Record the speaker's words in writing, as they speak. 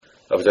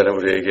아버지 하나님,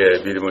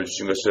 우리에게 믿음을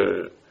주신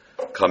것을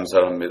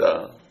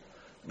감사합니다.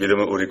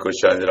 믿음은 우리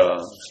것이 아니라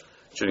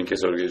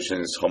주님께서 우리에게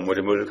주신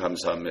선물임을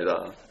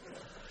감사합니다.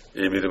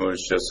 이 믿음을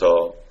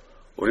주셔서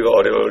우리가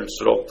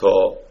어려울수록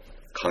더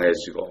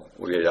강해지고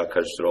우리가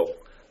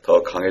약할수록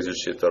더 강해질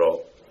수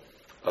있도록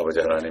아버지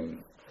하나님,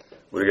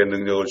 우리에게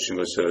능력을 주신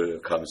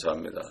것을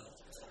감사합니다.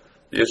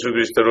 예수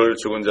그리스도를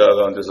죽은 자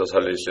가운데서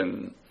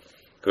살리신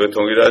그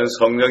동일한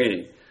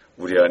성령이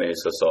우리 안에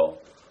있어서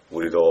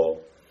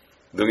우리도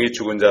능히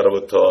죽은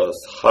자로부터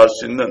살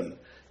수 있는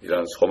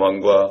이러한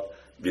소망과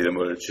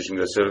믿음을 주신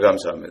것을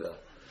감사합니다.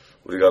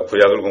 우리가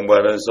구약을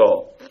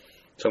공부하면서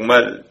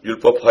정말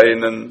율법하에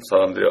있는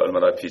사람들이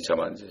얼마나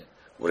비참한지,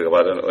 우리가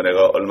받은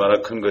은혜가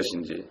얼마나 큰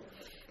것인지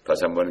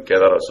다시 한번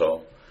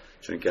깨달아서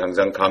주님께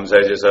항상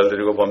감사의 제사를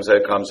드리고 범사에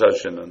감사할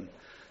수 있는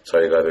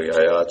저희가 되게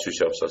하여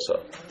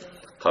주시옵소서.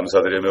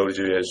 감사드리며 우리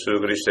주 예수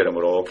그리스도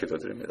이름으로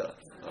기도드립니다.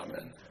 아멘.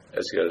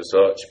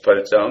 에스겔서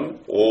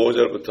 18장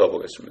 5절부터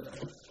보겠습니다.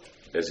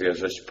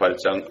 에스겔서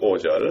 18장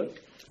 5절.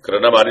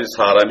 그러나 만일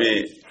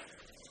사람이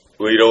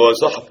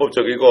의로워서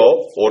합법적이고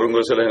옳은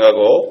것을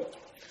행하고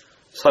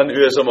산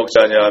위에서 먹지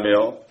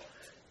아니하며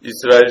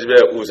이스라엘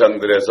집의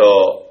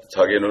우상들에서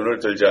자기 눈을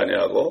들지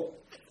아니하고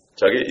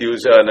자기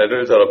이웃의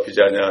아내를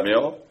더럽히지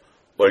아니하며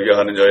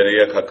멀경하는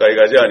여인에게 가까이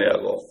가지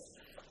아니하고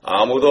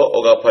아무도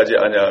억압하지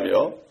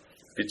아니하며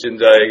빚진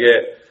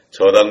자에게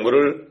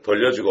저당물을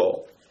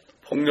돌려주고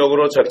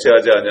폭력으로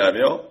착취하지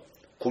아니하며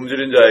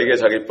굶주린 자에게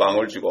자기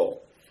빵을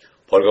주고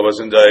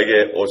벌거벗은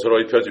자에게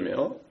옷으로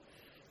입혀주며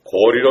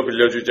고리로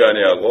빌려주지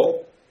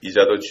아니하고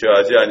이자도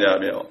취하지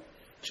아니하며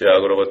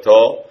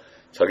죄악으로부터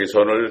자기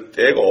손을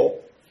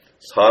떼고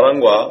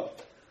사람과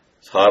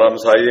사람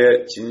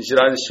사이에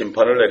진실한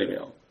심판을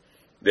내리며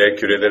내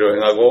규례대로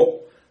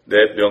행하고 내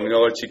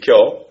명령을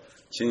지켜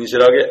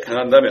진실하게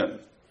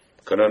행한다면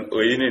그는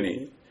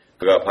의인이니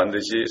그가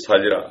반드시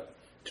살리라.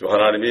 주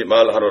하나님이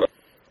말하노라.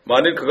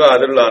 만일 그가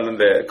아들을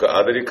낳았는데 그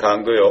아들이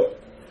강도요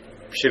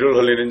피를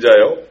흘리는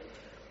자요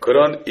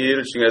그런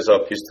일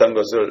중에서 비슷한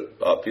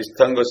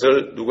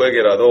것을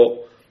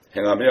누구에게라도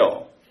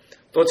행하며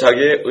또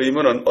자기의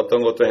의무는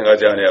어떤 것도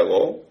행하지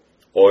아니하고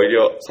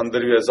오히려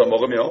산들 위에서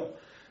먹으며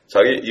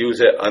자기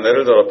이웃의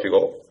아내를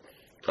더럽히고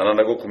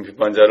가난하고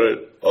궁핍한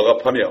자를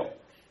억압하며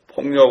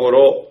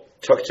폭력으로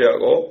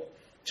착취하고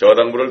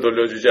저당물을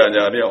돌려주지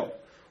아니하며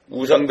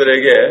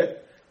우상들에게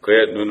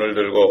그의 눈을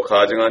들고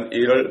가증한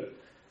일을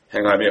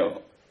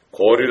행하며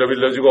고리로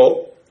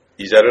빌려주고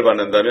이자를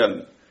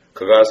받는다면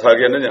그가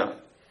살겠느냐?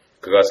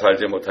 그가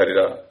살지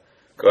못하리라.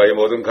 그가 이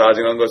모든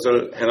가증한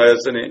것을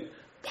행하였으니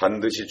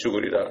반드시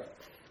죽으리라.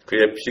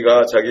 그의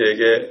피가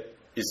자기에게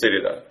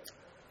있으리라.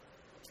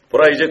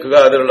 보라, 이제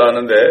그가 아들을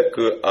낳았는데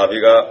그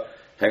아비가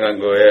행한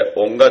그의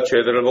온갖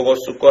죄들을 보고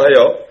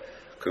쑥고하여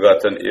그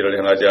같은 일을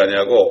행하지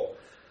아니하고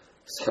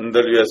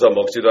산들 위에서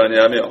먹지도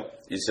아니하며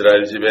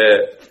이스라엘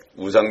집의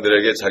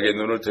우상들에게 자기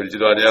눈을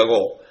들지도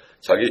아니하고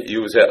자기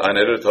이웃의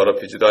아내를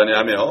더럽히지도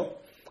아니하며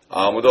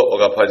아무도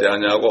억압하지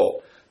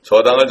아니하고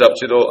저당을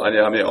잡지도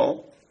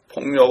아니하며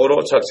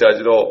폭력으로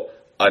착취하지도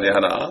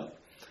아니하나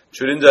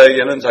줄인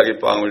자에게는 자기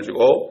빵을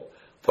주고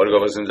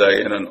벌거벗은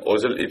자에게는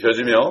옷을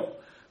입혀주며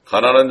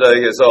가난한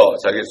자에게서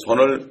자기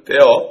손을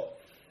떼어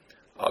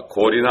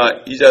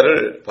고리나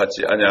이자를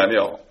받지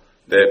아니하며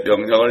내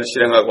명령을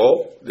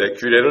실행하고 내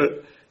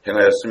규례를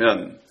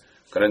행하였으면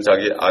그는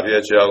자기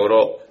아비의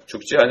죄악으로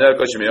죽지 아니할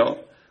것이며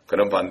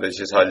그는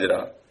반드시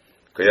살리라.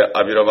 그의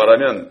아비로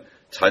말하면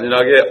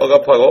잔인하게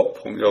억압하고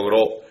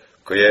폭력으로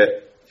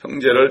그의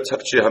형제를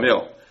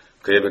착취하며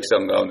그의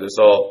백성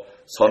가운데서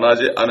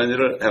선하지 않은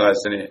일을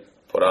행하였으니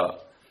보라,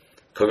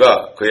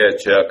 그가 그의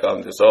죄악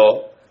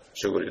가운데서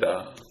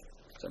죽으리라.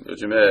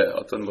 요즘에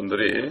어떤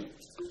분들이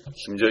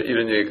심지어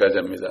이런 얘기까지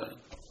합니다.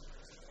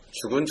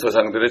 죽은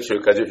조상들의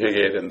죄까지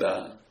회개해야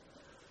된다.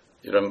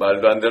 이런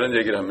말도 안 되는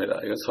얘기를 합니다.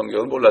 이건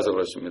성경을 몰라서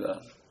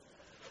그렇습니다.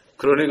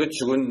 그러니 그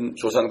죽은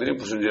조상들이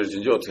무슨 죄를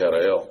지은지 어떻게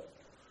알아요?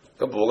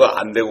 그러니까 뭐가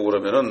안 되고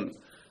그러면은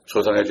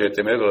조상의 죄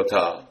때문에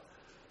그렇다.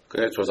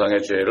 그냥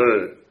조상의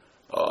죄를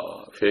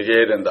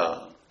회개해야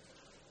된다.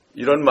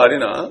 이런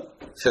말이나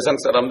세상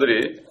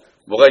사람들이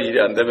뭐가 일이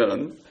안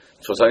되면은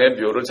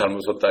조상의 묘를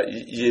잘못 썼다.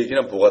 이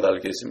얘기는 뭐가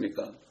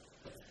다르겠습니까?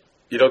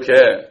 이렇게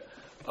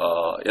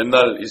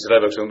옛날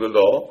이스라엘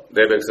백성들도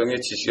내 백성이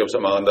지식이 없어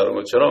망한다는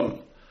것처럼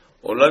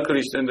오늘날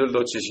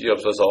그리스도인들도 지식이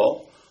없어서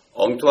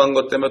엉뚱한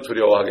것 때문에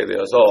두려워하게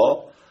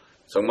되어서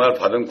정말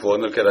받은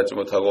구원을 깨닫지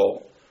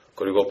못하고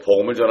그리고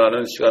복음을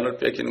전하는 시간을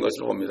뺏기는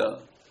것을 봅니다.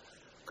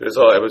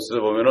 그래서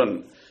에베소서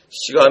보면은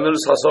시간을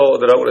사서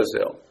얻으라고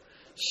그랬어요.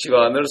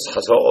 시간을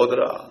사서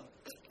얻으라.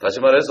 다시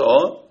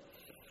말해서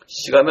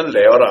시간을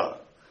내어라.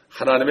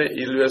 하나님의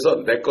일을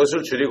위해서 내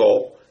것을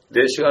줄이고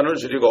내 시간을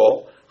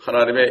줄이고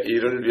하나님의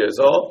일을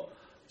위해서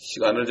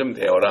시간을 좀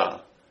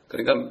내어라.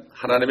 그러니까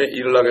하나님의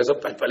일을 하기 위해서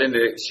빨리빨리 내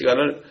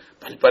시간을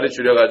빨리빨리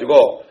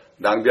줄여가지고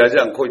낭비하지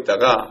않고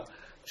있다가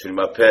주님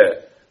앞에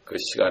그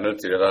시간을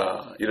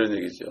드려라. 이런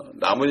얘기죠.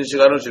 남은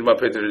시간을 주님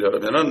앞에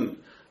드리려면은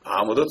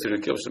아무도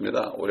드릴 게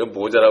없습니다. 오히려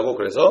모자라고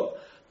그래서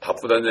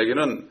바쁘다는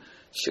얘기는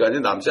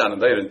시간이 남지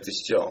않는다 이런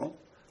뜻이죠.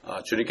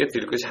 주님께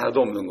드릴 것이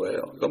하나도 없는 거예요.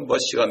 이건 뭐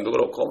시간도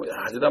그렇고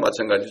여러 가지 다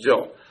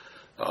마찬가지죠.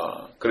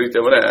 그렇기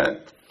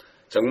때문에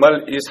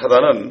정말 이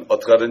사단은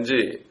어떻게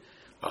하든지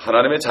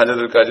하나님의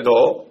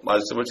자녀들까지도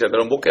말씀을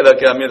제대로 못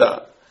깨닫게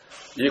합니다.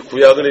 이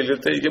구약을 읽을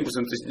때 이게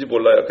무슨 뜻인지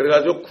몰라요.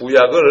 그래가지고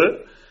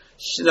구약을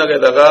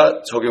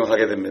신약에다가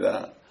적용하게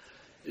됩니다.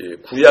 이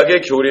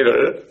구약의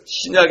교리를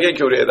신약의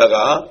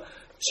교리에다가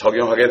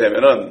적용하게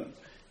되면은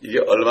이게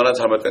얼마나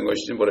잘못된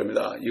것인지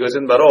모릅니다.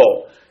 이것은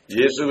바로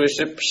예수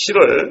그리스도의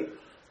피를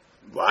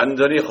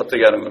완전히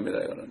헛되게 하는 겁니다.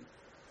 이거는.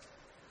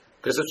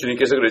 그래서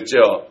주님께서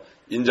그랬죠.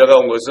 인자가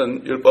온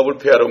것은 율법을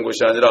폐하러 온 것이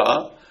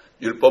아니라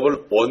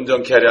율법을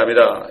온전케 하려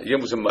함이라. 이게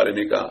무슨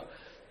말입니까?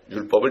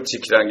 율법을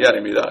지키라는 게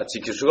아닙니다.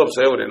 지킬 수가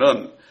없어요.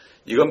 우리는.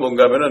 이건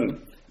뭔가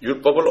하면은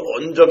율법을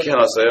온전케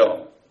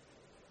해놨어요.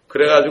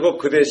 그래가지고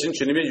그 대신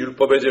주님이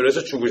율법의 죄로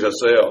해서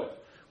죽으셨어요.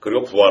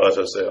 그리고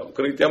부활하셨어요.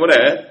 그렇기 때문에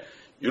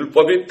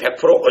율법이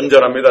 100%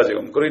 온전합니다.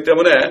 지금. 그렇기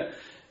때문에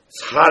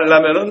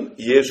살려면은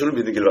예수를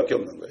믿는 길밖에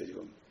없는 거예요.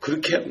 지금.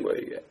 그렇게 하는 거예요.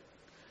 이게.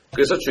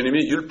 그래서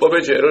주님이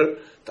율법의 죄를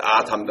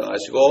다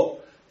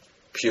담당하시고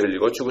피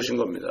흘리고 죽으신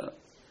겁니다.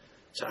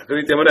 자,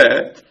 그렇기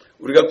때문에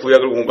우리가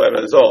구약을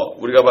공부하면서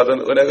우리가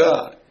받은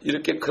은혜가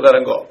이렇게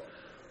크다는 거,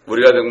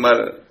 우리가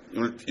정말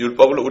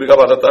율법을 우리가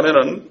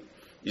받았다면은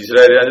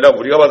이스라엘이 아니라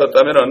우리가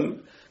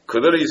받았다면은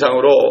그들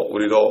이상으로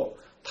우리도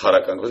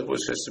타락한 것을 볼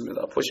수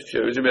있습니다.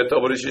 보십시오. 요즘에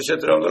WCC에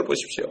들어간 걸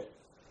보십시오.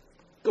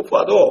 또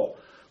봐도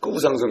그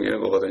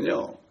우상성기는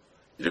거거든요.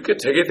 이렇게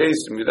되게 돼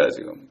있습니다.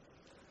 지금.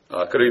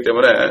 그렇기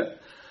때문에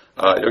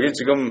여기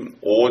지금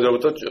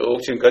 5절부터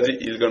쭉 지금까지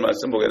읽을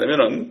말씀 보게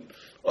되면은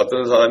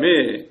어떤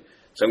사람이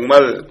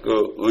정말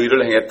그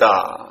의를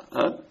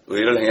행했다.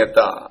 의를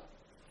행했다.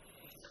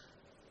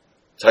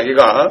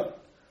 자기가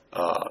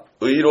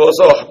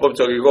의로워서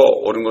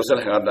합법적이고 옳은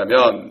것을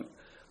행한다면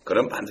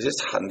그는 반드시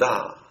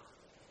산다.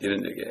 이런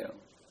얘기예요.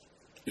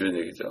 이런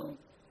얘기죠.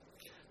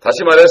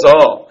 다시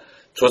말해서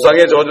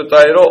조상의 저주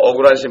따위로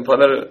억울한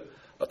심판을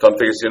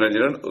덤태기 쓰는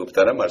일은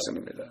없다는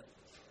말씀입니다.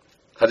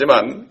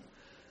 하지만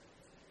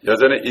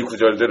여전히 이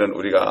구절들은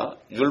우리가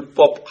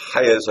율법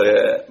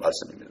하에서의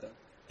말씀입니다.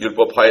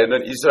 율법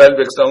하에는 이스라엘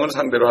백성을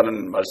상대로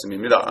하는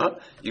말씀입니다.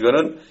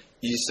 이거는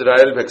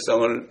이스라엘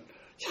백성을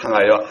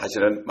향하여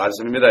하시는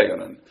말씀입니다.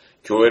 이거는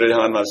교회를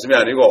향한 말씀이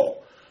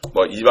아니고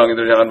뭐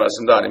이방인들을 향한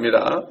말씀도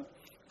아닙니다.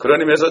 그런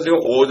의미에서 지금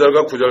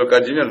 5절과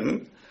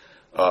 9절까지는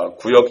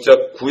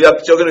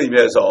구약적인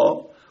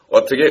의미에서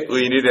어떻게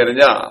의인이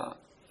되느냐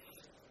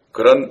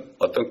그런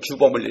어떤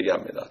규범을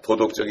얘기합니다.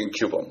 도덕적인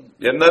규범.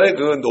 옛날에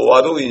그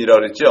노아도 의인이라고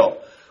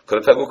그랬죠.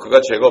 그렇다고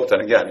그가 죄가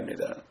없다는 게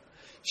아닙니다.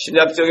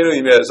 신약적인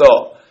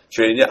의미에서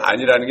죄인이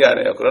아니라는 게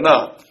아니에요.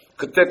 그러나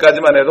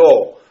그때까지만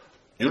해도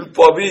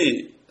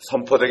율법이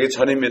선포되기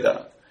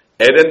전입니다.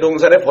 에덴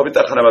동산에 법이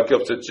딱 하나밖에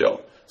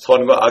없었죠.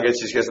 선과 악의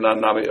지식에서 난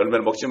나무의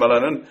열매를 먹지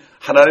말라는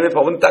하나님의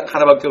법은 딱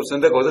하나밖에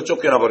없었는데 거기서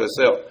쫓겨나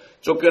버렸어요.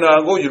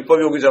 쫓겨나고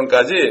율법이 오기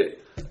전까지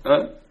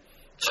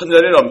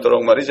 1000년이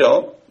넘도록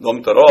말이죠.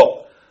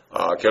 넘도록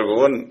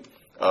결국은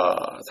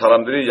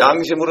사람들이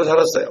양심으로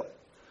살았어요.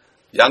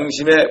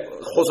 양심의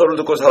호소를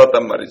듣고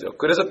살았단 말이죠.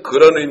 그래서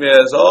그런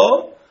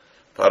의미에서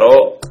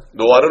바로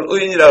노아를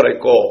의인이라고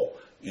그랬고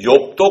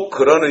욥도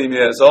그런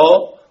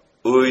의미에서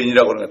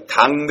의인이라고 그러는 거예요.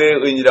 당대의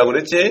의인이라고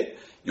그랬지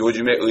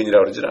요즘의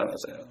의인이라고 그러진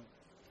않았어요.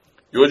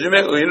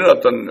 요즘의 의인은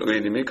어떤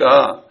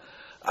의인입니까?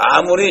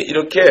 아무리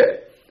이렇게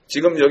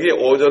지금 여기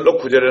 5절로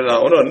 9절에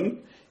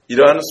나오는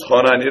이러한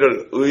선한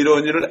일을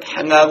의로운 일을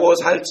행하고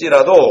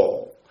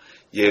살지라도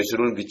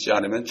예수를 믿지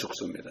않으면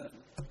죽습니다.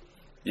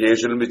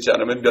 예수를 믿지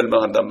않으면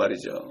멸망한단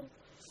말이죠.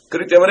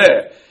 그렇기 때문에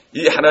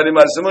이 하나님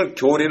말씀을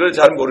교리를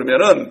잘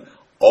모르면은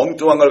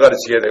엉뚱한 걸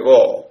가르치게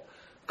되고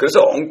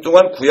그래서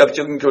엉뚱한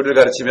구약적인 교리를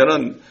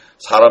가르치면은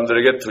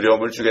사람들에게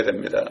두려움을 주게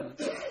됩니다.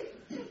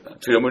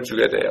 두려움을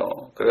주게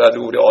돼요.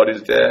 그래가지고 우리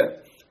어릴 때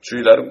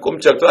주일날은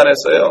꼼짝도 안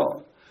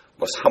했어요.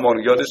 뭐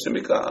사모는 게 어디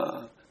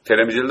있습니까?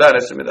 대레미질도 안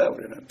했습니다.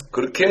 우리는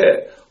그렇게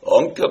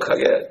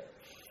엄격하게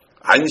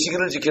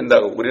안식일을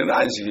지킨다고 우리는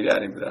안식일이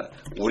아닙니다.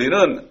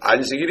 우리는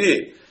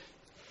안식일이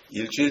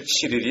일주일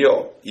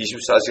 7일이요.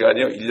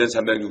 24시간이요. 1년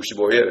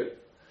 365일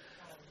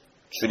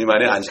주님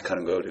안에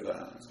안식하는 거예요.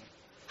 우리가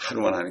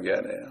하루만 하는 게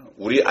아니에요.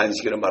 우리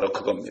안식일은 바로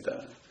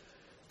그겁니다.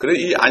 그래서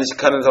이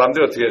안식하는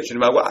사람들이 어떻게 해요?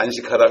 주님하고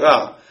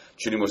안식하다가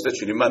주님 오실 때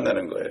주님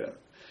만나는 거예요.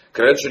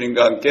 그래서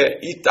주님과 함께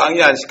이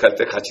땅에 안식할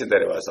때 같이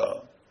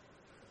내려와서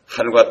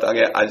하늘과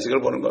땅의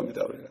안식을 보는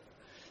겁니다. 우리가.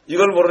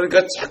 이걸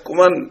모르니까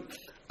자꾸만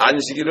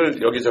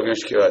안식일을 여기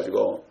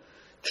적용시켜가지고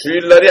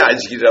주일날이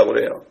안식일이라고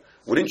그래요.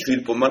 우린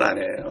주일뿐만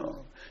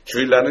아니에요.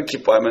 주일날은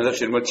기뻐하면서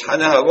주님을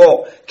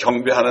찬양하고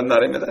경배하는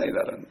날입니다. 이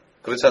날은.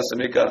 그렇지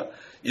않습니까?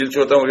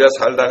 일주일 동안 우리가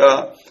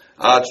살다가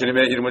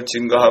주님의 이름을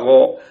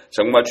증거하고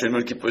정말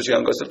주님을 기쁘시게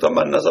한 것을 또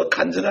만나서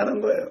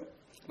간증하는 거예요.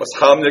 뭐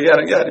사업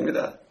얘기하는 게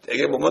아닙니다.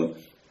 대개 보면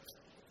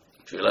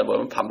주일날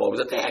보면 밥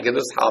먹으면서 대개도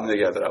사업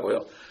얘기하더라고요.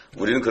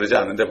 우리는 그러지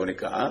않는데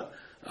보니까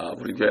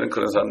우리 교회는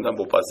그런 사람 난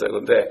못 봤어요.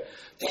 그런데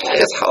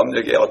되게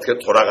사업력이 어떻게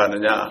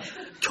돌아가느냐,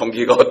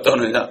 경기가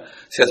어떠느냐,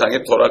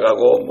 세상이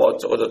돌아가고 뭐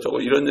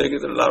어쩌고저쩌고 이런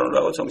얘기들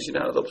나누느라고 정신이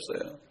하나도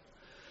없어요.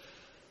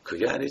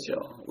 그게 아니죠.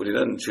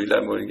 우리는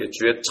주일날 모이는 게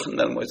주의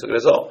첫날 모여서.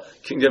 그래서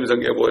킹제임스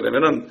성경에 보게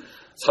되면은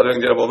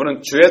사도행전에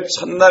보면은 주의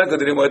첫날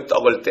그들이 모여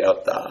떡을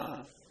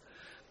떼었다.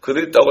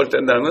 그들이 떡을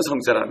뗀다는 건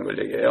성찬하는 걸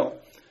얘기해요.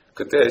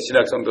 그때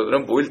신약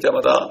성도들은 모일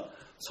때마다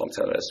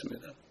성찬을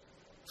했습니다.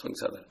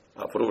 성찬을.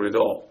 앞으로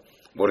우리도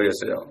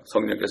모르겠어요.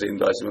 성령께서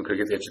인도하시면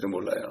그렇게 될지도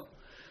몰라요.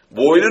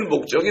 모이는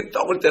목적이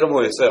떡을 떼러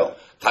모였어요.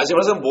 다시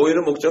말해서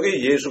모이는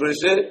목적이 예수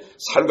그리스도의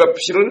살과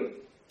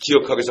피를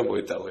기억하기 위해서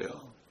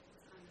모였다고요.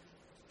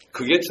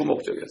 그게 주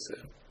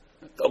목적이었어요.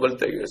 떡을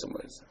떼기 위해서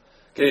모였어요.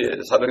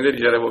 사도행전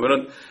 2절에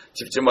보면은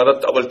집집마다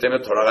떡을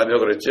떼며 돌아가며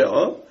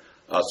그랬죠.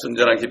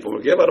 순전한 기쁨을.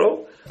 그게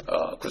바로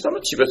그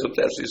사람은 집에서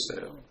뗄 수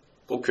있어요.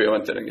 꼭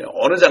교회만 떼는 게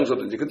어느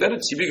장소든지. 그때는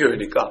집이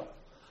교회니까.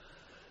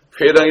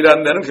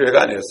 회당이라는 데는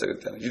교회가 아니었어요.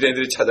 그때는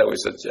유대인들이 찾아오고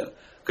있었죠.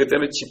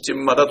 그때는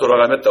집집마다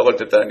돌아가며 떡을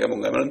뗐다는 게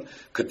뭔가 하면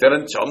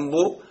그때는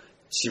전부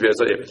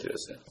집에서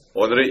예배드렸어요.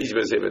 오늘은 이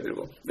집에서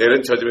예배드리고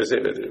내일은 저 집에서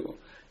예배드리고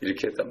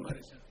이렇게 했단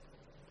말이죠.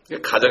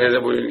 가정에서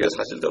모이는 게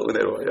사실 더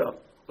은혜로워요.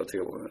 어떻게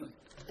보면.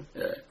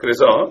 예.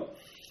 그래서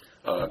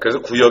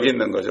구역이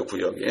있는 거죠.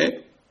 구역이.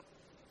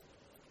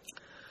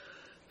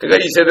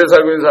 그러니까 이 세대에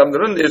살고 있는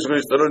사람들은 예수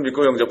그리스도를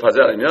믿고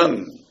영접하지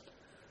않으면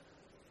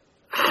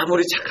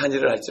아무리 착한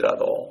일을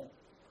할지라도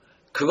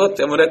그것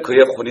때문에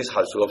그의 혼이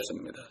살 수가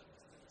없습니다.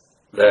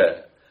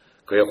 왜?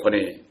 그의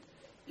혼이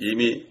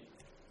이미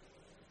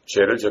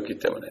죄를 지었기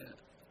때문에.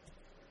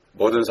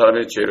 모든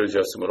사람이 죄를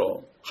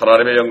지었으므로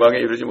하나님의 영광에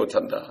이르지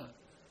못한다.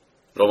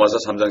 로마서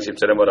 3장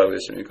 10절에 뭐라고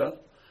그랬습니까?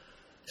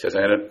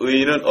 세상에는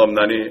의인은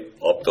없나니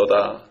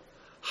없도다.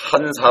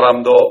 한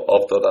사람도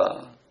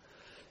없도다.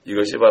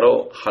 이것이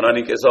바로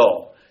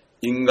하나님께서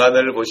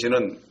인간을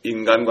보시는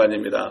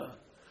인간관입니다.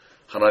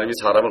 하나님이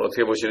사람을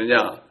어떻게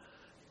보시느냐?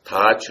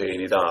 다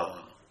죄인이다.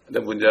 근데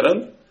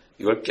문제는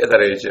이걸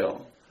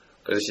깨달아야죠.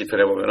 그래서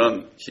시편에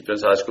보면은, 시편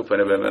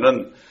 49편에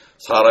보면은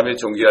사람이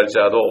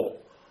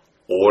존귀할지라도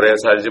오래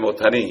살지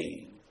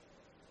못하니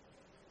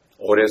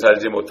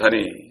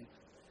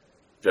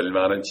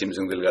멸망하는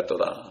짐승들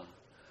같도다.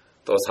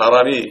 또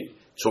사람이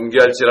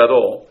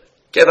존귀할지라도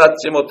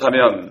깨닫지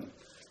못하면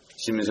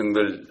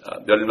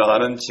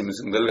멸망하는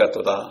짐승들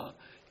같도다.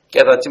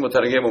 깨닫지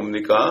못하는 게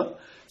뭡니까?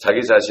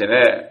 자기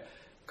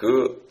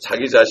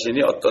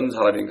자신이 어떤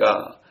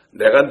사람인가,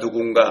 내가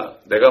누군가,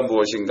 내가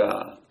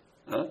무엇인가,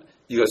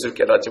 이것을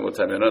깨닫지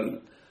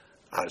못하면은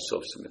알 수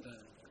없습니다.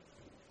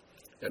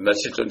 옛날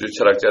실존주의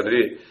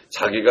철학자들이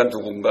자기가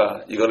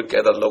누군가 이걸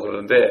깨달으려고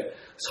그러는데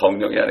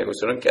성령이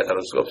아니고서는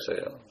깨달을 수가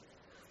없어요.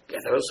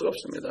 깨달을 수가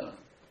없습니다.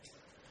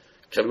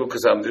 결국 그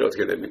사람들이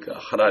어떻게 됩니까?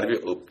 하나님이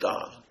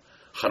없다.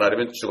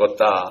 하나님은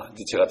죽었다.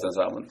 니체 같은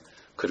사람은.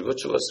 그리고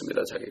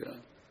죽었습니다. 자기가.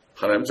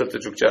 하나님은 절대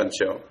죽지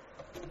않죠.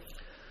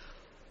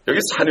 여기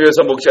산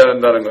위에서 먹지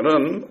않는다는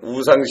것은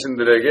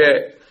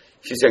우상신들에게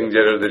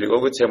희생제를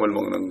드리고 그 재물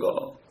먹는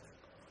거.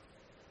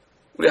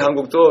 우리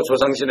한국도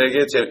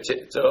조상신에게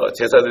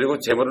제사 드리고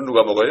재물은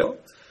누가 먹어요?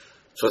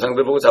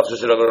 조상들 보고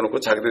잡수시라고 그러놓고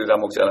자기들이 다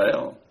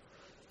먹잖아요.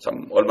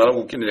 참 얼마나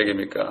웃기는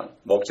얘기입니까?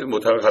 먹지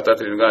못하고 갖다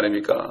드리는 거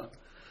아닙니까?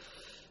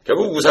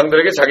 결국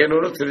우상들에게 자기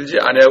눈을 들지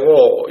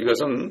아니하고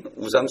이것은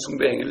우상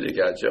숭배 행위를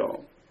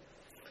얘기하죠.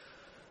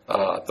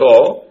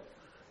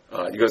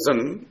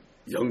 이것은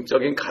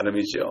영적인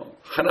간음이죠.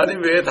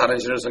 하나님 외에 다른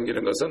신을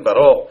섬기는 것은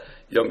바로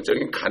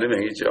영적인 간음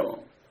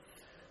행위죠.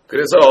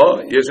 그래서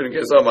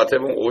예수님께서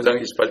마태복음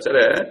 5장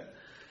 28절에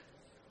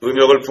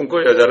음욕을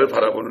품고 여자를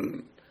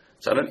바라보는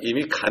자는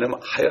이미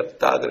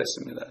간음하였다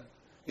그랬습니다.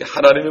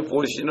 하나님이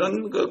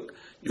보시는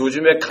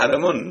요즘의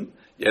간음은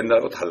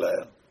옛날하고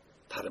달라요.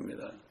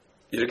 다릅니다.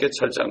 이렇게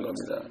철저한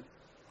겁니다.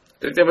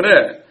 그렇기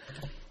때문에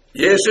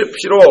예수의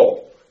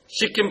피로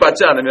씻김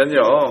받지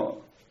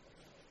않으면요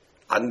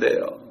안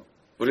돼요.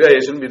 우리가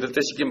예수를 믿을 때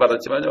씻김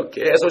받았지만요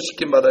계속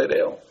씻김 받아야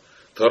돼요.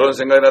 더러운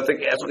생각이 날 때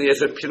계속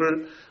예수의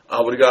피를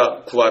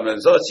우리가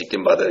구하면서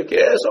씻김 받아요.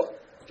 계속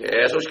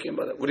씻김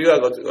받아요. 우리가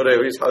그래요.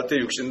 여기 살 때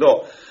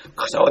육신도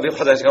그냥 어디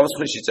화장실 가면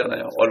손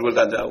씻잖아요. 얼굴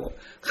단장하고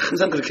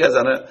항상 그렇게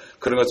하잖아요.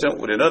 그런 것처럼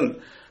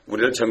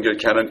우리를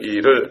정결케 하는 이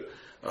일을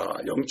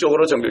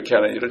영적으로 정결케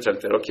하는 일을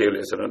절대로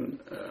게을리해서는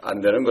안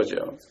되는 거죠.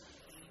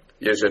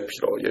 예수의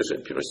피로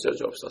씻어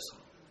주옵소서.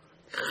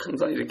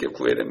 항상 이렇게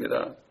구해야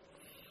됩니다.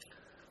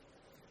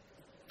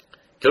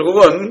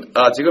 결국은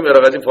지금 여러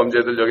가지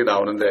범죄들 여기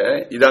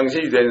나오는데 이 당시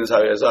유대인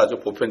사회에서 아주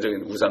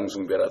보편적인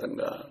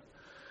우상숭배라든가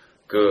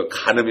그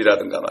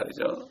간음이라든가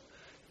말이죠.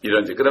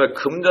 이런지 그다음에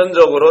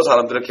금전적으로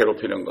사람들을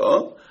괴롭히는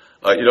거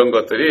이런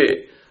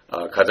것들이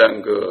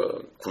가장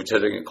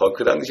구체적인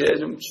그 당시에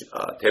좀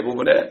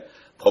대부분의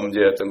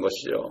범죄였던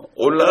것이죠.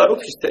 오늘날하고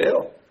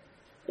비슷해요.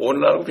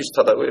 오늘날하고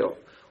비슷하다고요.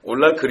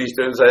 오늘날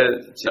그리스도인 사회에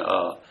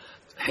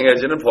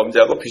행해지는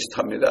범죄하고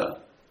비슷합니다.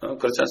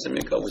 그렇지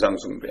않습니까?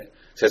 우상숭배.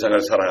 세상을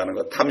사랑하는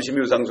것.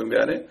 탐심이 우상숭배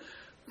아니에요?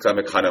 그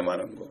다음에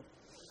간음하는 거.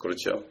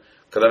 그렇죠.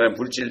 그 다음에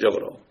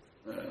물질적으로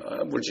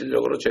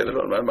죄를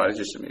얼마나 많이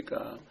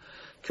짓습니까?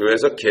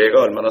 교회에서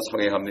개가 얼마나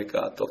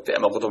성행합니까? 또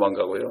떼먹고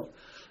도망가고요.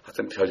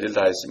 하여튼 별일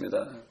다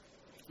했습니다.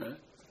 네?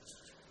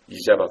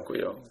 이자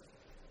받고요.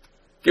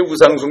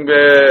 우상숭배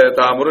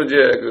다음으로 이제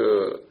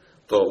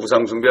또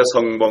우상숭배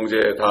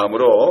성범죄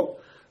다음으로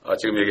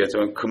지금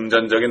얘기했지만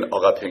금전적인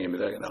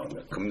억압행위입니다. 이게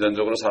나오면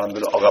금전적으로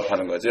사람들을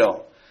억압하는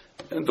거죠.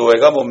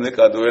 노예가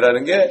뭡니까?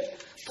 노예라는 게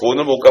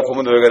돈을 못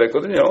갚으면 노예가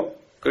됐거든요.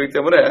 그렇기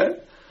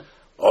때문에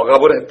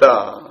억압을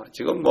했다.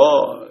 지금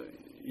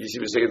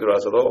 21세기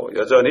들어와서도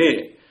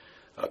여전히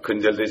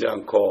근절되지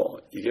않고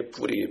이게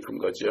뿌리 깊은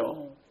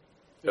거죠.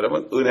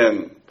 여러분,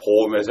 은행,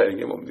 보험회사 이런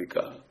게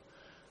뭡니까?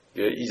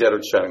 이게 이자를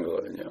취하는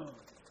거거든요.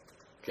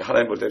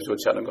 하나님 볼 때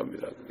좋지 않은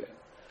겁니다. 그게.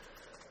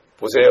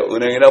 보세요.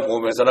 은행이나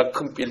보험회사나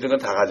큰 빌딩은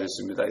다 가지고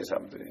있습니다. 이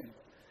사람들이.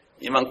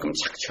 이만큼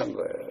착취한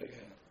거예요. 이게.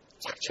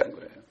 착취한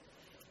거예요.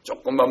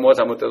 조금만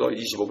잘못돼도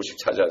 25불씩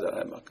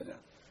차지하잖아요. 막 그냥.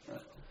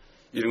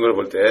 이런 걸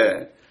볼 때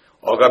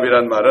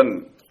억압이란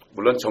말은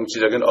물론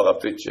정치적인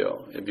억압도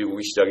있죠.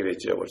 미국이 시작이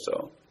됐죠.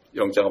 벌써.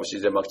 영장 없이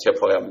이제 막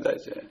체포해야 합니다.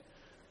 이제.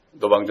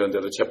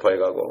 노방전대도 체포해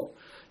가고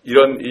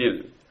이런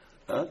일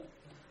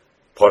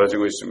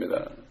벌어지고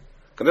있습니다.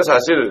 근데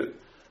사실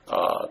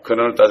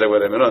근원을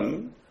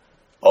따져보려면은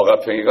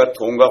억압행위가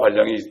돈과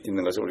관련이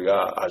있는 것을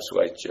우리가 알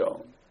수가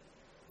있죠.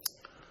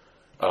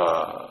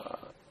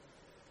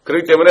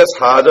 그렇기 때문에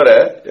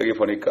 4절에 여기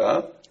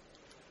보니까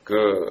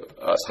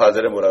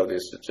 4절에 뭐라고 되어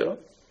있었죠?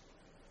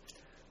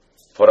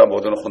 보라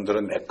모든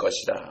혼들은 내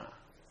것이다.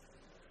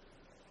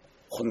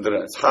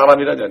 혼들은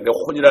사람이라는 근데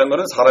혼이라는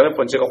것은 사람의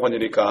본체가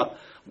혼이니까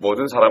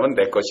모든 사람은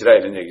내 것이라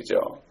이런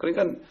얘기죠.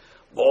 그러니까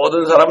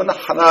모든 사람은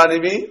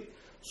하나님이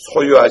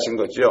소유하신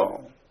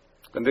거죠.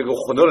 근데 그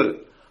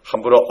혼을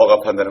함부로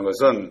억압한다는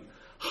것은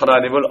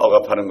하나님을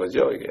억압하는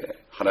거죠. 이게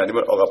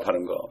하나님을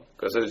억압하는 거.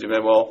 그래서 요즘에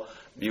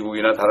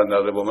미국이나 다른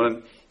나라들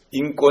보면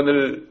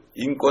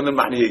인권을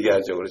많이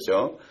얘기하죠.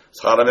 그렇죠?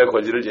 사람의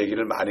권리를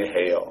얘기를 많이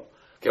해요.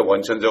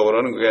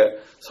 원천적으로는 그게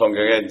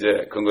성경에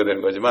이제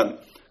근거되는 거지만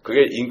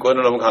그게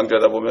인권을 너무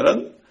강조하다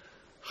보면은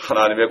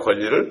하나님의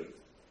권리를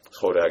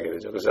소홀하게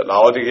되죠. 그래서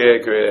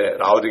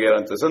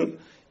라오디게라는 뜻은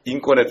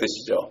인권의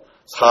뜻이죠.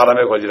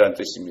 사람의 권리라는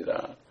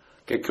뜻입니다.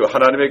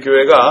 하나님의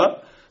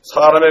교회가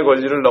사람의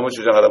권리를 너무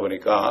주장하다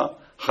보니까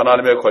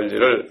하나님의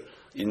권리를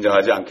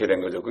인정하지 않게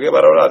된 거죠. 그게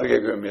바로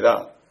라오디게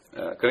교회입니다.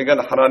 그러니까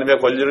하나님의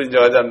권리를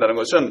인정하지 않는다는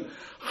것은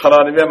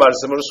하나님의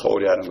말씀을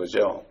소홀히 하는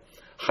거죠.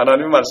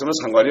 하나님의 말씀은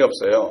상관이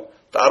없어요.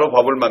 따로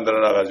법을 만들어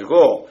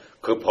놔가지고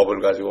그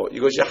법을 가지고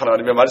이것이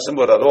하나님의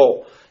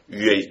말씀보다도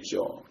위에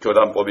있죠.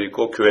 교단법이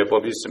있고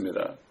교회법이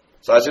있습니다.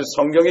 사실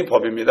성경이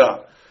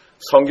법입니다.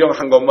 성경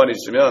한 것만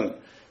있으면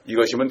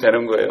이것이면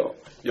되는 거예요.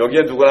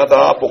 여기에 누구나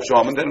다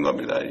복종하면 되는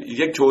겁니다.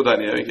 이게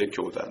교단이에요. 이게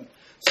교단.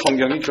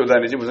 성경이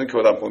교단이지 무슨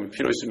교단법이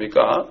필요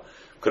있습니까?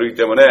 그렇기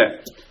때문에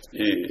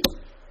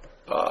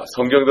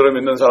성경들을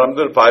믿는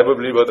사람들, 바이블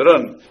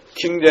빌리버들은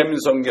킹제임스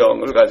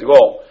성경을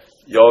가지고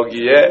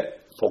여기에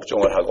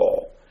복종을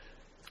하고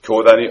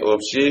교단이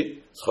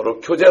없이 서로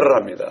교제를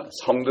합니다.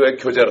 성도의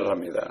교제를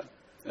합니다.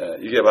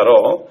 이게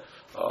바로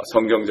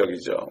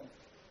성경적이죠.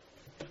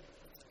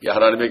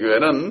 하나님의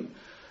교회는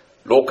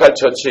로컬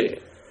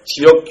처치,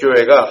 지역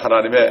교회가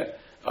하나님의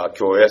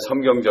교회,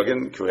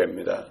 성경적인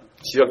교회입니다.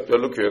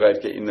 지역별로 교회가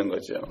이렇게 있는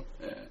거죠.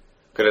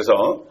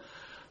 그래서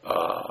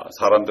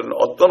사람들은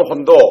어떤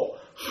혼도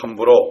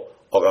함부로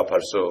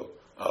억압할 수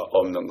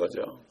없는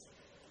거죠.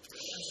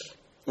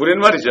 우리는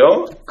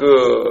말이죠.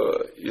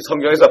 이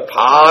성경에서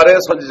바알의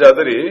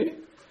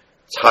선지자들이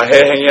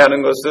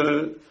자해행위하는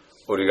것을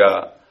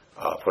우리가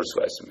볼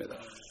수가 있습니다.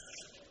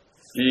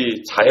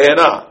 이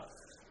자해나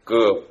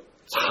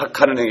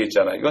자학하는 행위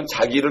있잖아요. 이건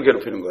자기를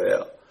괴롭히는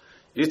거예요.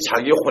 이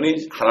자기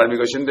혼이 하나님의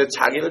것인데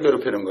자기를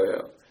괴롭히는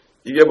거예요.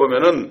 이게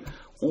보면은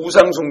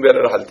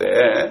우상숭배를 할 때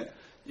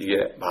이게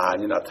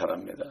많이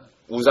나타납니다.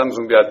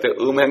 우상숭배할 때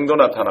음행도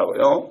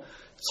나타나고요.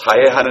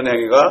 자해하는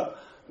행위가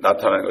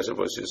나타나는 것을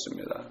볼 수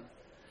있습니다.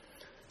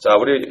 자,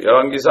 우리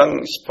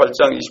열왕기상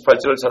 18장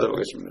 28절을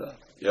찾아보겠습니다.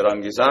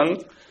 열왕기상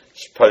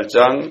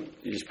 18장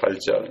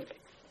 28절.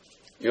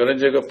 이거는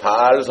이제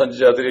바알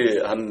선지자들이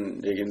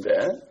한 얘기인데,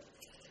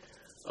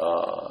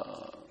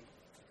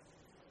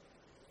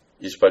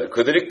 28절.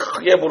 그들이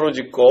크게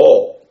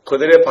부르짖고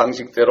그들의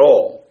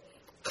방식대로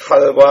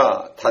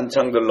칼과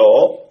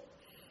단창들로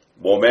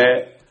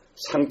몸에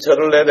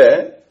상처를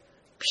내되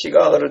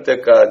피가 흐를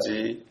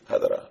때까지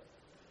하더라.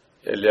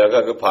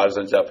 엘리야가 바알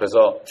선지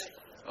앞에서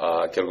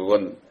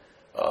결국은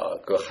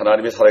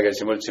하나님이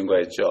살아계심을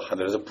증거했죠.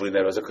 하늘에서 불이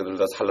내려서 그들을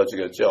다 살라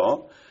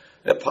죽였죠.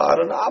 근데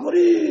바알은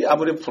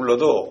아무리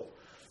불러도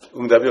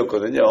응답이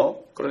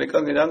없거든요.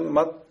 그러니까 그냥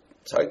막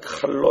자기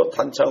칼로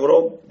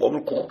단창으로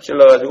몸을 쿡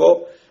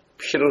찔러가지고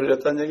피를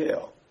흘렸다는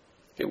얘기예요.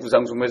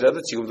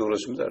 우상숭배자도 지금도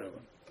그렇습니다, 여러분.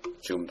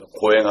 지금도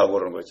고행하고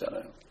그러는 거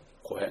있잖아요.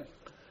 고행.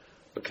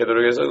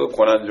 개도력에서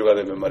고난주가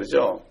되면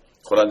말이죠.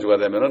 고난주가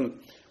되면은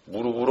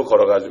무릎으로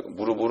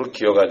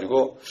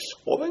기어가지고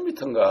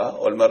 500m인가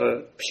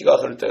얼마를 피가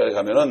흐를 때까지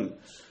가면은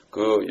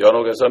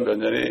연옥에서 몇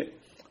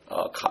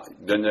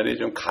년이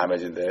좀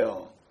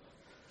감해진대요.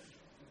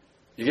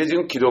 이게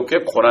지금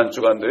기독교의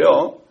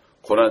고난주간도요.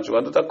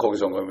 고난주간도 다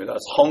거기서 온 겁니다.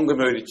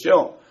 성금요일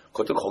있죠?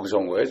 그것도 거기서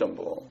온 거예요,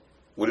 전부.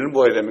 우리는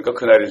뭐 해야 됩니까?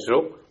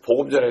 그날일수록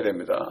복음 전해야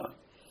됩니다.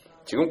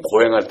 지금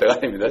고행할 때가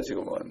아닙니다,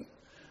 지금은.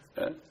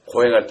 예?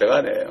 고행할 때가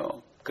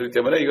아니에요. 그렇기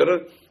때문에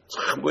이거를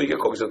전부 이게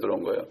거기서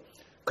들어온 거예요.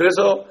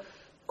 그래서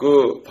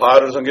그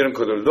바알을 섬기는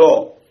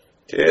그들도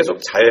계속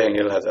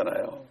자해행위를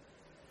하잖아요.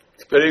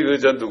 특별히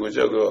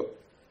누구죠?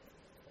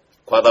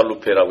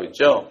 과달루페라고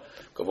있죠?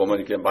 그 보면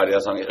이렇게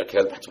마리아상 이렇게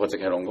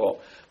반짝반짝 해놓은 거,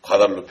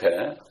 과달루페.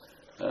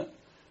 예?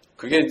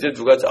 그게 이제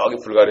누가 저기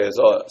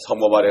불가리아에서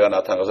성모 마리아가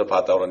나타난 것을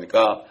봤다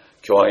그러니까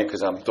교황이 그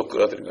사람 또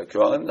끌어들인 거예요.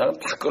 교황은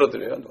다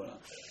끌어들여요, 누가.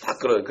 다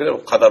끌어들여요.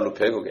 그래서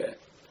과달루페 그게.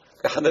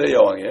 하늘의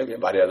여왕이에요. 그게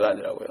마리아도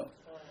아니라고요.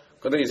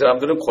 그런데 이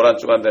사람들은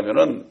고난주간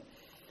되면은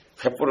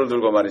횃불을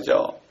들고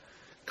말이죠.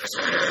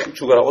 가장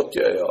죽으라고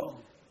뛰어요.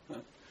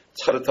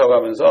 차를 타고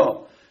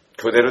가면서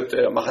교대로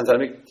뛰어요. 한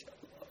사람이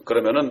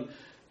그러면은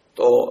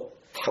또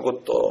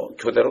타고 또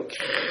교대로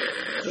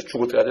계속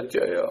죽을 때까지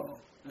뛰어요.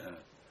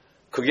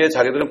 그게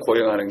자기들은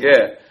고행하는 게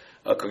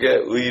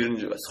그게 의인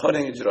줄,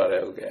 선행인 줄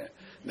알아요. 그게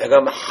내가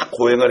막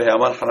고행을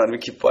해야만 하나님이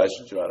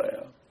기뻐하실 줄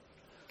알아요.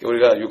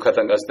 우리가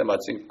유카탄 갔을 때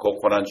마침 그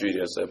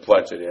고난주일이었어요.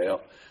 부활절이에요.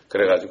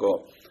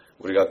 그래가지고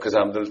우리가 그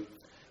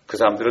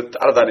사람들을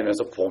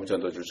따라다니면서 보험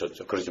전도줄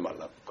줬죠. 그러지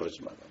말라고.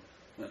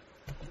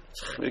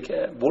 참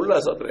이렇게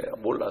몰라서 그래요.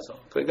 몰라서.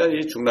 그러니까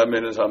이 중남미에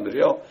있는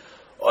사람들이요.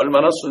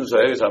 얼마나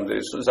순수해요. 이 사람들이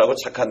순수하고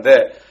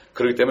착한데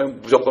그렇기 때문에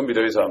무조건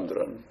믿어요. 이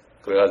사람들은.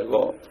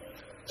 그래가지고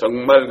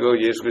정말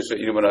그 예수 그리스도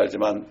이름은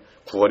알지만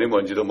구원이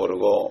뭔지도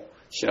모르고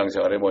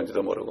신앙생활이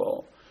뭔지도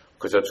모르고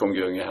그저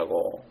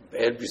종교행위하고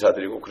매일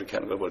미사드리고 그렇게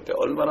하는 걸 볼 때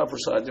얼마나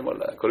불쌍한지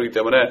몰라요. 그렇기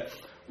때문에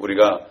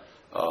우리가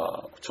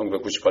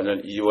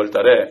 1998년 2월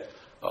달에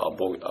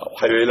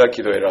화요일날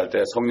기도회를 할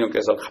때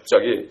성령께서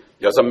갑자기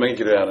 6명이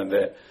기도해야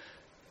하는데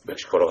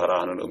멕시코로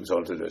가라 하는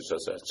음성을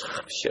들려주셨어요.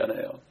 참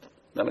희한해요.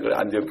 나는 그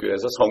안디옥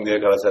교회에서 성령이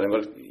가라사는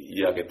걸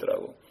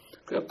이해하겠더라고.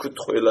 그냥 그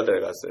토요일날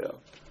내려갔어요.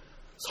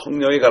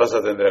 성령이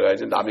가라사대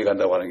내려가야지 남이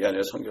간다고 하는 게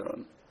아니에요.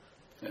 선교는.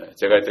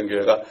 제가 있던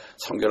교회가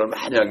선교를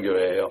많이 한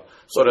교회예요.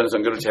 소련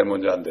선교를 제일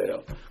먼저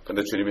한대요.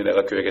 근데 주님이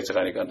내가 교회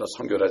개척하니까 너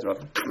선교를 하지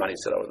말고 가만히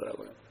있으라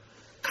그러더라고요.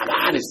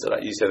 가만히 있어라.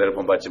 이 세대를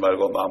본받지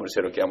말고 마음을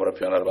새롭게 함으로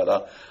변화를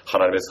받아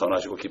하나님의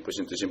선하시고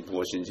기쁘신 뜻이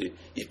무엇인지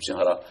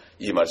입증하라.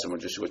 이 말씀을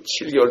주시고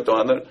 7개월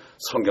동안을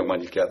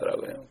성경만 읽게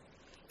하더라고요.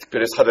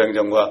 특별히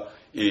사도행전과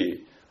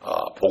이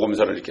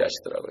복음서를 읽게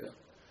하시더라고요.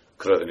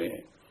 그러더니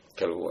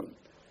결국은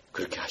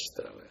그렇게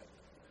하시더라고요.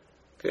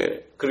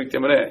 그렇기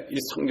때문에 이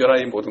성경이나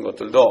이 모든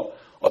것들도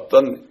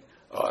어떤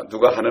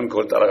누가 하는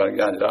그걸 따라가는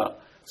게 아니라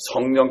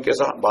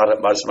성령께서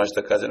말씀하실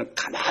때까지는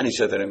가만히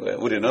있어야 되는 거예요.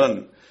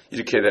 우리는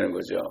이렇게 해야 되는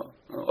거죠.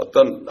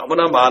 어떤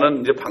너무나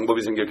많은 이제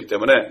방법이 생겼기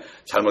때문에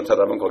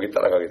잘못하다 보면 거기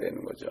따라가게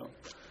되는 거죠.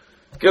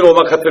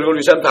 로마 카톨릭을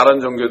위시한 다른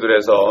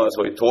종교들에서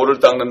소위 돌을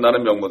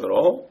닦는다는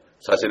명분으로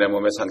자신의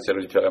몸에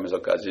상처를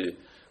입혀가면서까지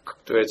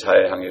극도의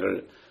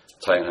자해행위를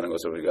자행하는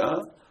것을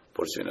우리가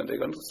볼 수 있는데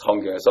이건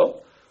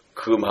성경에서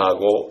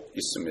금하고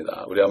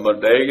있습니다. 우리 한번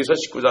레위기서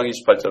 19장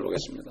 28절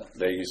보겠습니다.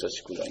 레위기서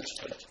 19장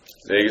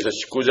 28절. 레위기서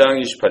 19장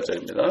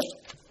 28절입니다.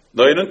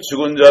 너희는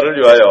죽은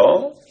자를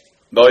위하여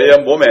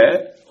너희의 몸에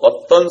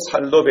어떤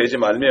살도 베지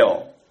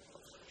말며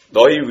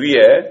너희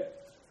위에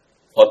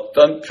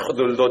어떤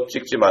표들도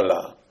찍지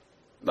말라.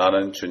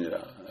 나는 주니라.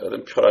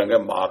 여러분 표라는 게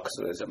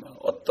마크스로 해서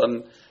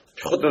어떤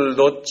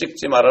표들도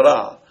찍지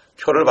말아라.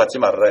 표를 받지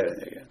말아라 이런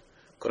얘기예요.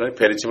 그러니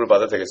베리칩을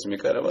받아도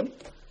되겠습니까 여러분?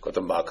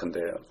 그것도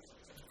마크인데요.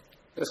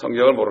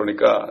 성경을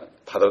모르니까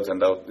받아도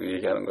된다고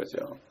얘기하는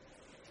거죠.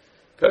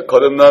 그러니까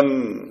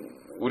거듭난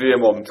우리의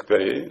몸,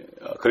 특별히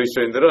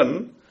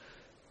그리스도인들은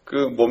그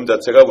몸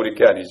자체가 우리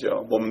게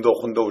아니죠. 몸도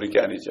혼도 우리 게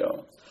아니죠.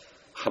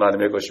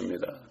 하나님의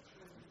것입니다.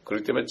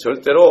 그렇기 때문에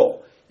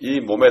절대로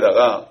이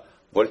몸에다가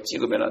뭘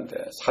찍으면 안 돼.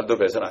 살도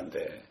베서는 안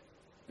돼.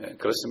 네,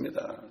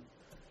 그렇습니다.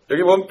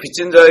 여기 보면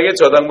빚진 자에게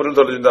저당물을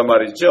돌려준단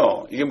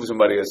말이죠. 이게 무슨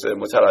말이겠어요?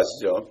 뭐 잘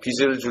아시죠?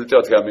 빚을 줄 때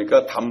어떻게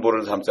합니까?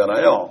 담보를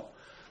삼잖아요.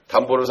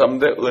 담보를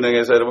삼는데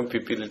은행에서 여러분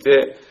빚 빌릴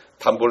때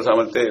담보를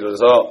삼을 때 예를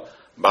들어서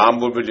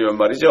 10,000불 빌리면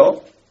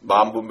말이죠.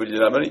 10,000불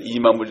빌리려면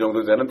 20,000불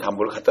정도 되는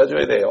담보를 갖다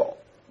줘야 돼요.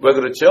 왜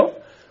그렇죠?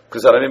 그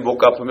사람이 못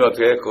갚으면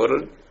어떻게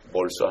그거를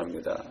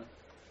몰수합니다.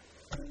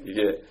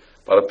 이게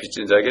바로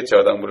빚진 자에게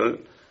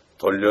저당물을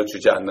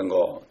돌려주지 않는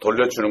거.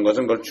 돌려주는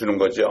것은 그걸 주는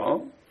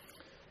거죠.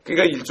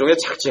 그러니까 일종의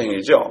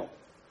착취행위죠.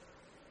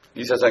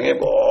 이 세상의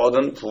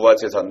모든 부와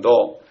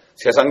재산도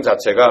세상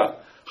자체가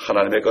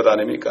하나님의 것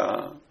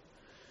아닙니까?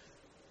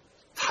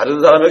 다른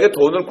사람에게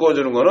돈을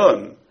구워주는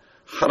것은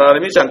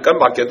하나님이 잠깐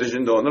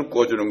맡겨두신 돈을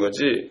구워주는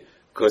거지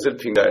그것을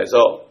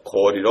빙가해서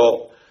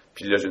고리로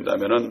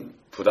빌려준다면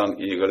부당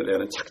이익을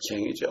내는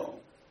착취행위죠.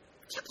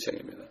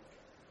 착취행위입니다.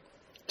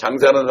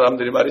 장사하는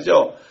사람들이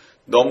말이죠.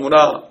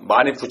 너무나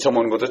많이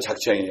붙여먹는 것도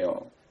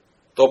착취행위예요.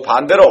 또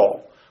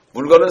반대로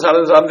물건을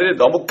사는 사람들이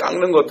너무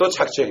깎는 것도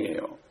착취행위예요.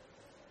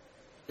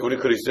 우리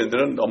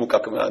그리스도인들은 너무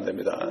깎으면 안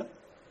됩니다.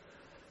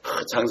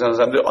 장사하는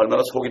사람들이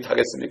얼마나 속이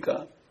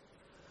타겠습니까?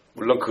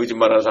 물론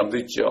거짓말하는 사람도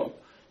있죠.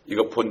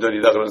 이거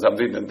본전이다 그런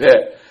사람도 있는데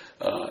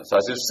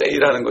사실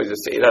세일하는 거죠.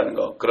 세일하는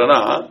거.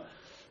 그러나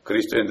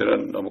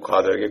그리스도인들은 너무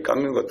과도하게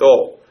깎는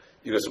것도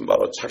이것은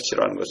바로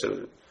착취라는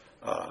것을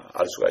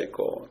알 수가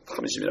있고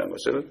탐심이라는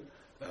것을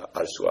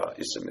알 수가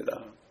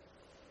있습니다.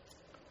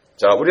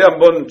 자, 우리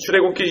한번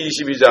출애굽기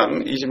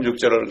 22장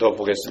 26절을 더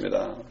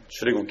보겠습니다.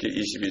 출애굽기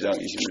 22장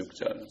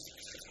 26절.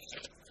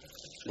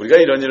 우리가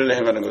이런 일을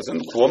행하는 것은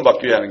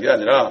구원받기 위해 하는 게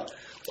아니라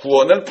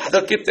구원을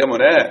받았기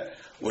때문에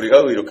우리가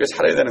의롭게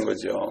살아야 되는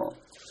거죠.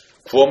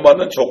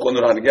 구원받는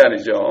조건으로 하는 게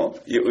아니죠.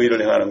 이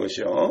의를 행하는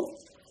것이요.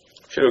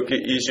 출애굽기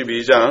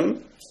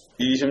 22장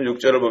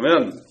 26절을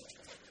보면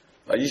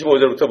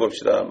 25절부터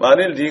봅시다.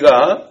 만일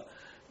네가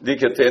네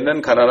곁에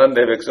있는 가난한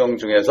내 백성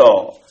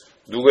중에서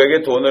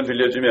누구에게 돈을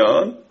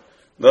빌려주면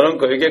너는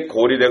그에게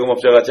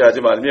고리대금업자같이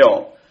하지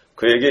말며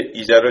그에게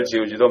이자를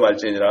지우지도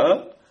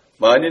말지니라.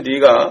 만일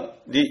네가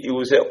네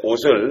이웃의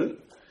옷을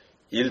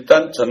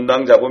일단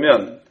전당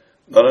잡으면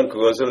너는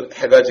그것을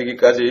해가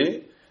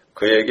지기까지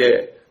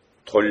그에게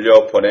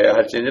돌려보내야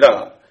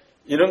할지니라.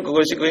 이는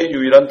그것이 그의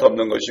유일한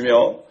덮는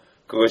것이며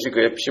그것이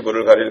그의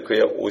피부를 가릴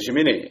그의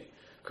옷임이니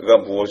그가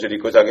무엇을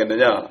입고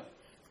자겠느냐.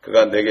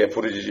 그가 내게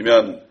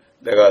부르짖으면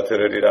내가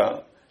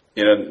들으리라.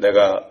 이는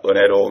내가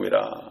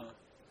은혜로움이라.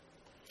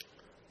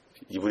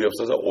 이불이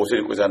없어서 옷을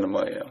입고 자는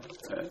모양이에요.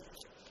 네.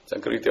 자,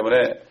 그렇기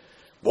때문에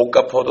못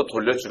갚아도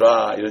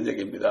돌려주라 이런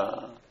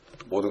얘기입니다.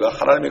 모두가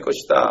하나님의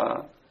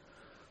것이다.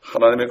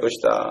 하나님의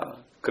것이다.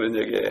 그런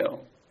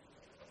얘기예요.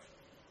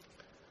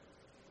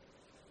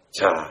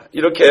 자,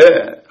 이렇게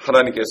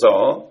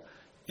하나님께서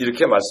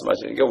이렇게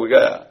말씀하시니까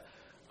우리가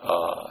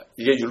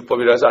이게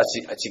율법이라서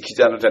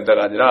지키지 않아도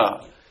된다가 아니라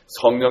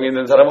성령이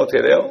있는 사람은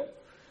어떻게 돼요?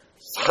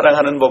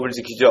 사랑하는 법을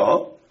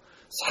지키죠.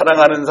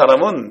 사랑하는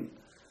사람은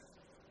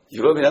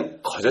이걸 그냥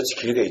거저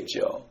지키게 돼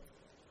있죠.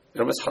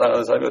 여러분,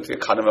 사랑하는 사람이 어떻게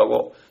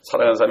가늠하고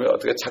사랑하는 사람이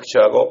어떻게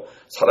착취하고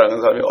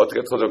사랑하는 사람이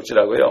어떻게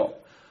도적질하고요.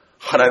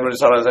 하나님을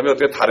사랑하는 사람이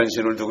어떻게 다른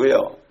신을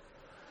두고요.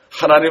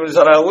 하나님을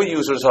사랑하고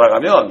이웃을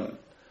사랑하면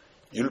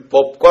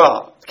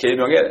율법과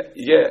계명에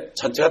이게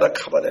전체가 다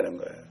커버되는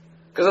거예요.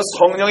 그래서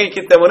성령이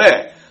있기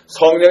때문에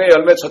성령의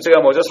열매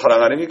첫째가 뭐죠?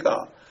 사랑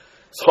아닙니까?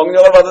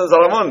 성령을 받은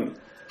사람은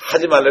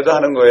하지 말래도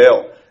하는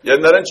거예요.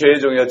 옛날엔 죄의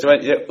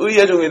종이었지만 이제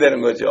의의 종이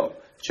되는 거죠.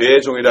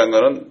 죄의 종이라는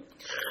것은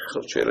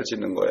계속 죄를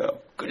짓는 거예요.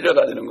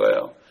 끌려다니는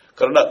거예요.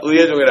 그러나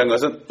의의 종이라는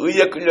것은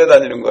의에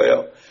끌려다니는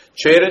거예요.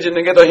 죄를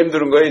짓는 게 더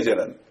힘든 거예요,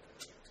 이제는.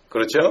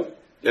 그렇죠?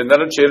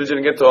 옛날은 죄를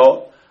짓는 게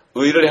더,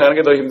 의를 행하는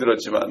게 더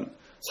힘들었지만,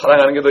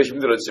 사랑하는 게 더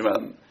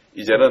힘들었지만,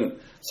 이제는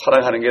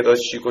사랑하는 게 더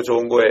쉽고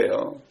좋은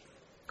거예요.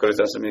 그렇지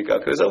않습니까?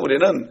 그래서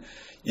우리는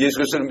예수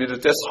그리스도를 믿을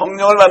때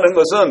성령을 받는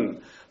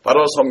것은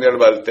바로 성령을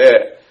받을 때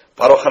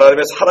바로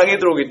하나님의 사랑이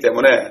들어오기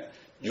때문에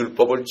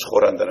율법을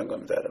초월한다는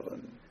겁니다,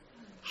 여러분.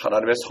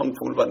 하나님의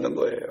성품을 받는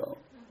거예요.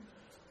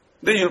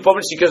 근데 율법을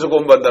지켜서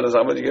구원받는다는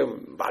사람은 이게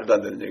말도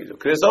안 되는 얘기죠.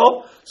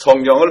 그래서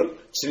성경을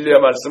진리의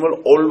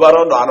말씀을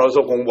올바로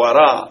나눠서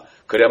공부하라.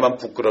 그래야만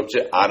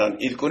부끄럽지 않은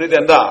일꾼이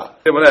된다.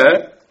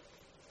 때문에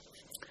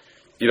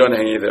이런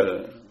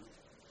행위들,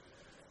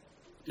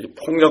 이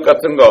폭력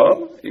같은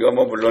거, 이건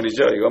뭐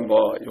물론이죠. 이건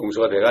뭐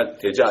용서가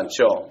되지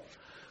않죠.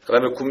 그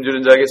다음에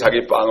굶주린 자에게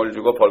자기 빵을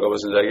주고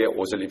벌거벗은 자에게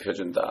옷을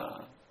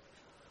입혀준다.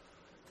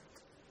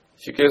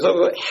 쉽게 해서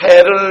그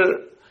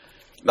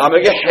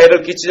남에게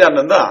해를 끼치지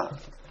않는다.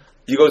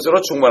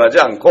 이것으로 충만하지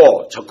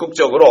않고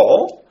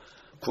적극적으로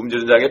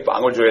굶주린 자에게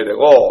빵을 줘야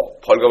되고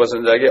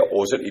벌거벗은 자에게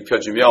옷을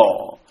입혀주며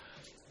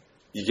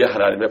이게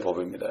하나님의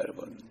법입니다,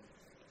 여러분.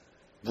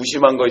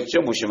 무심한 거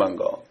있죠? 무심한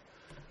거.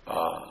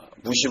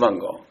 무심한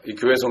거. 이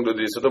교회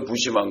성도들이 있어도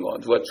무심한 거.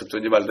 누가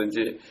죽든지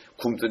말든지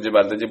굶든지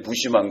말든지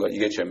무심한 거.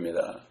 이게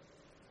죄입니다.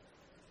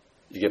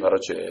 이게 바로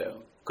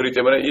죄예요. 그렇기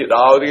때문에 이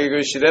라오디게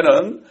교회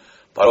시대는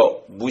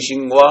바로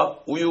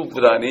무심과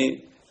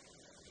우유부단이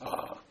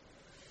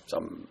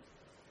참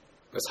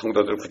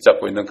성도들을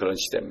붙잡고 있는 그런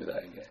시대입니다.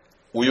 이게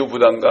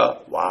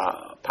우유부단과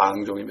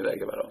방종입니다.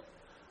 이게 바로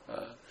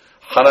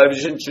하나님이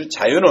주신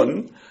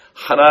자유는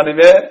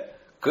하나님의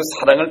그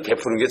사랑을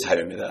베푸는 게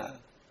자유입니다.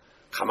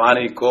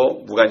 가만히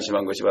있고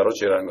무관심한 것이 바로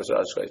죄라는 것을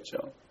알 수가 있죠.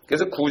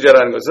 그래서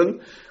구제라는 것은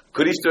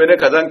그리스도인의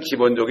가장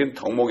기본적인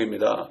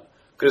덕목입니다.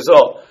 그래서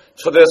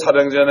초대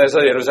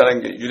사도행전에서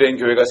예루살렘 유대인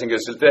교회가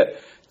생겼을 때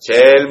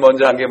제일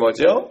먼저 한 게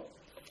뭐죠?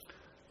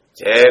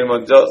 제일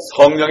먼저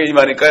성령이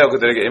임하니까요.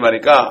 그들에게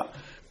임하니까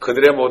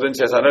그들의 모든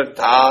재산을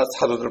다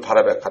사도들 발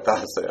앞에 갖다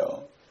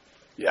놨어요.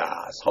 이야,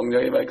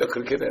 성령이 임하니까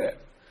그렇게 되네.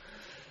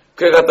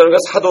 그게 갖다 놓으니까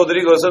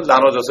사도들이 그것을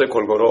나눠줬어요.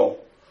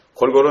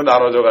 골고루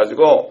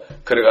나눠줘가지고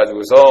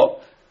그래가지고서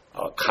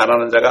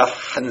가난한 자가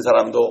한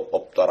사람도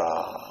없더라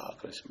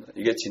그렇습니다.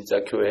 이게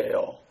진짜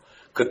교회예요.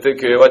 그때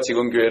교회와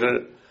지금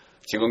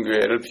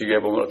교회를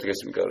비교해보면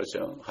어떻겠습니까?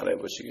 그렇죠? 하나님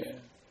보시기에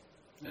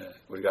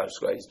우리가 알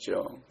수가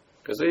있죠.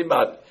 그래서 이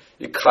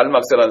칼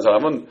막스라는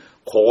사람은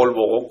그걸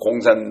보고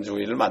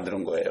공산주의를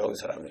만드는 거예요. 그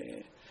사람이.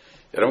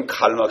 여러분,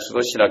 칼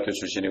막스도 신학교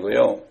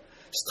출신이고요.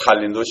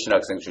 스탈린도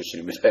신학생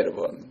출신입니다.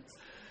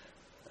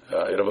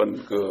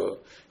 여러분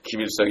그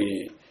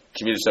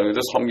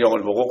김일성이도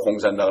성경을 보고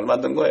공산당을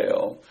만든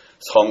거예요.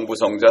 성부,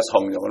 성자,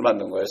 성령을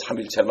만든 거예요.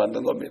 삼일체를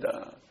만든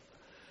겁니다.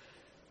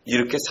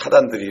 이렇게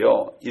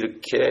사단들이요,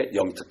 이렇게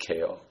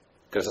영특해요.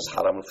 그래서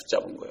사람을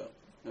붙잡은 거예요.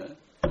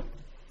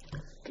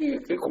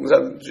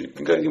 공산주의,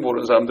 그러니까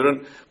모르는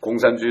사람들은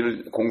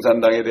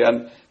공산당에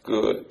대한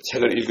그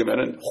책을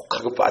읽으면은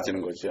혹하고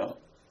빠지는 거죠.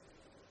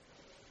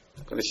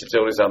 근데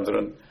실제로 이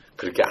사람들은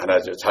그렇게 안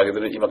하죠.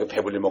 자기들은 이만큼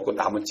배불리 먹고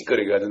남은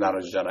찌꺼기 가지고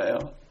나눠주잖아요.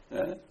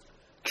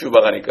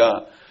 큐바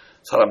가니까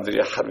사람들이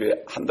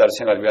하루에 한 달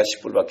생활비가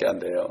 10불밖에 안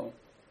돼요.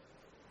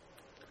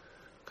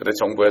 근데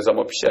정부에서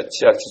뭐 치약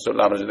칫솔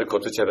나눠주는데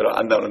그것도 제대로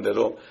안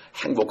나오는데도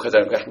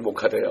행복하자니까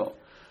행복하대요.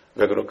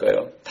 왜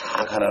그럴까요?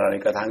 다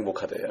가난하니까 다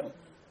행복하대요.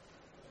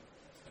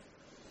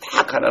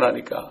 다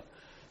가난하니까.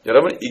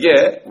 여러분,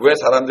 이게 왜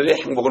사람들이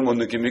행복을 못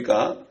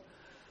느낍니까?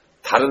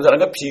 다른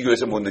사람과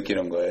비교해서 못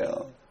느끼는 거예요.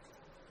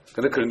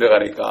 근데 그런 데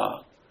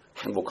가니까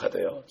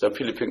행복하대요. 저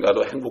필리핀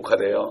가도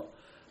행복하대요.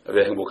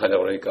 왜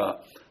행복하냐고 그러니까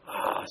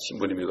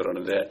신부님이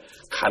그러는데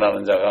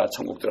가난한 자가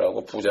천국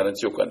들어가고 부자는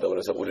지옥 간다고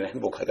그래서 우리는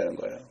행복하다는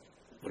거예요.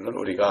 물론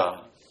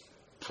우리가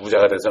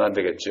부자가 돼서는 안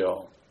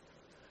되겠죠.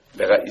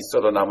 내가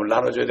있어도 남을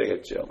나눠줘야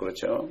되겠죠.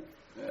 그렇죠?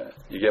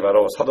 이게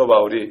바로 사도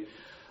바울이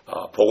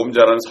복음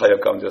전하는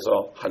사역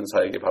가운데서 한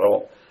사역이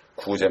바로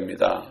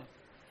구제입니다.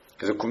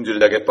 그래서 굶주린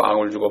자에게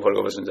빵을 주고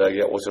벌거벗은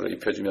자에게 옷을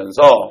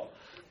입혀주면서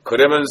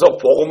그러면서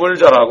복음을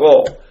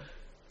전하고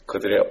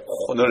그들의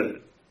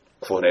혼을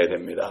구원해야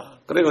됩니다.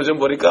 근데 요즘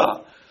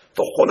보니까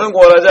또 혼을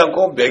구원하지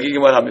않고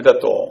먹이기만 합니다.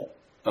 또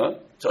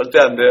절대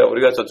안 돼요.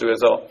 우리가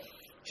저쪽에서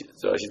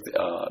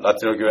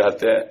라틴어 교회 할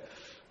때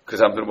그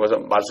사람들 모여서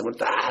말씀을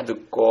다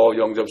듣고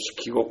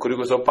영접시키고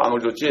그리고서 빵을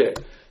줬지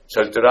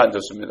절대로 안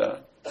줬습니다.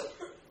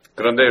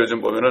 그런데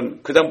요즘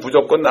보면은 그냥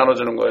무조건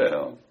나눠주는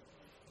거예요.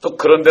 또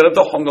그런 데는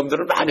또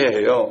헌금들을 많이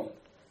해요.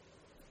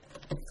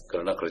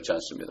 그러나 그렇지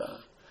않습니다.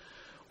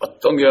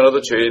 어떤 경우라도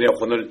죄인의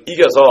혼을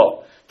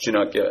이겨서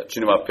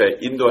주님 앞에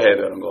인도해야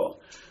되는 거.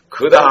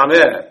 그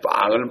다음에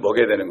빵을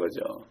먹여야 되는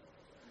거죠.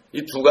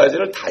 이 두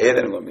가지를 다 해야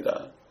되는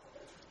겁니다.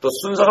 또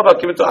순서가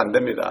바뀌면 또 안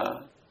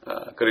됩니다.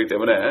 그렇기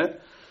때문에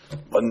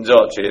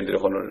먼저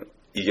죄인들의 혼을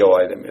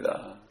이겨와야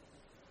됩니다.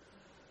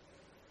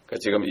 그러니까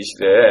지금 이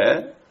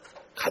시대에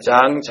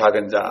가장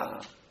작은 자,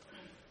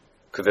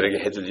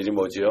 그들에게 해줄 일이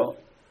뭐지요?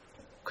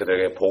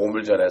 그들에게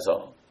복음을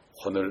전해서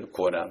혼을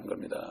구원하는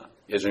겁니다.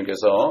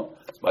 예수님께서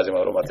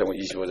마지막으로 마태복음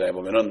 25장에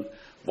보면은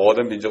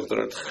모든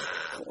민족들을 다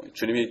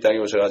주님이 이 땅에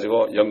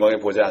오셔가지고 영광의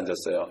보좌에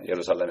앉았어요.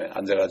 예루살렘에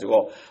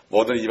앉아가지고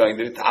모든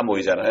이방인들이 다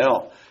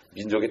모이잖아요.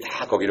 민족이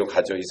다 거기로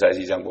가죠. 이사야서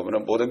 2장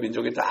보면은 모든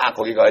민족이 다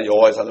거기 가요.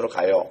 여호와의 산으로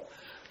가요.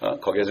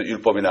 거기에서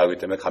율법이 나오기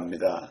때문에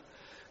갑니다.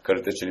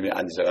 그럴 때 주님이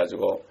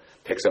앉으셔가지고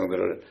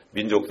백성들을,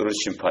 민족들을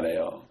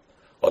심판해요.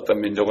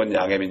 어떤 민족은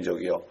양의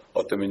민족이요,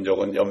 어떤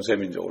민족은 염소의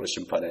민족으로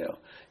심판해요.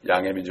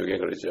 양의 민족에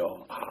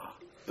그러죠.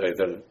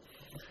 너희들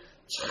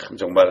참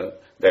정말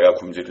내가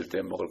굶주릴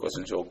때 먹을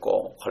것을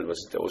주었고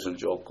헐벗을 때 옷을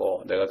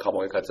주었고 내가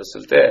감옥에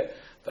갇혔을 때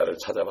나를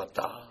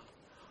찾아봤다.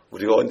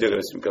 우리가 언제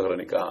그랬습니까?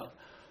 그러니까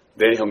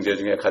내 형제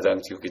중에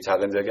가장 지극히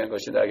작은 자에게 한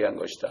것이 나에게 한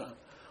것이다.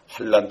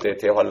 환난 때,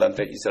 대환난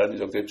때 이스라엘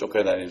민족들이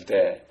쫓겨다닐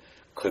때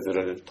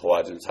그들을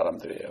도와준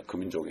사람들이에요. 그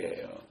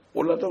민족이에요.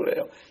 몰라도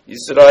그래요.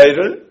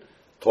 이스라엘을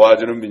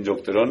도와주는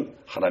민족들은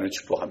하나님이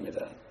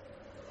축복합니다.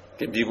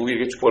 미국이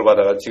이렇게 축복을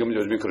받아가 지금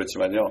요즘이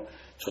그렇지만요.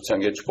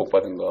 초창기에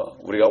축복받은 거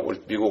우리가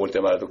미국 올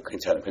때만 해도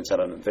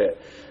괜찮았는데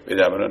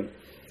왜냐하면은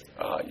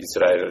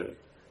이스라엘을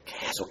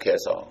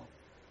계속해서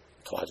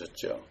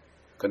도와줬죠.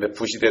 그런데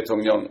부시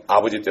대통령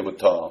아버지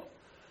때부터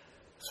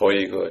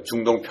소위 그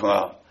중동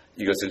평화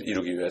이것을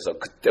이루기 위해서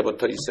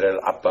그때부터 이스라엘을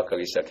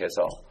압박하기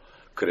시작해서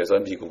그래서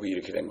미국이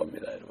이렇게 된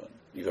겁니다. 여러분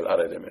이걸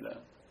알아야 됩니다.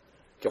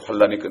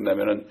 환란이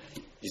끝나면은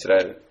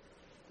이스라엘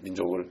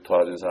민족을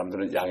도와준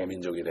사람들은 양의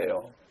민족이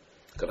돼요.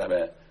 그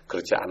다음에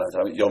그렇지 않은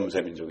사람은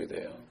염소의 민족이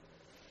돼요.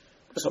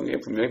 성경에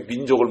분명히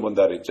민족을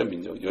본다 그랬죠.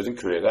 민족. 요즘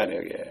교회가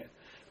아니에요. 이게.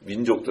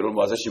 민족들을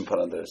모아서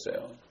심판한다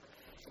그랬어요.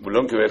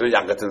 물론 교회도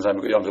양 같은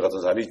사람이고 염소 같은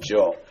사람이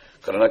있죠.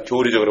 그러나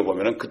교리적으로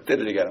보면은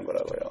그때를 얘기하는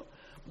거라고요.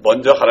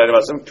 먼저 하나님의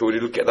말씀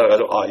교리를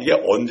깨달아가지고 이게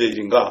언제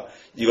일인가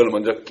이걸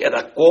먼저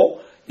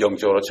깨닫고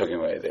영적으로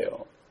적용해야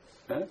돼요.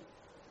 네?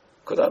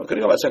 그 다음에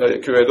그러니까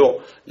마찬가지예요. 교회도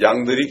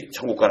양들이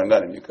천국 가는 거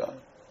아닙니까?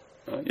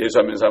 예수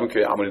안 믿는 사람은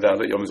교회 아무리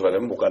다녀도 염소가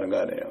되면 못 가는 거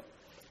아니에요.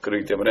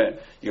 그렇기 때문에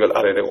이걸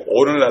알아야 되고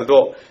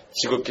오늘날도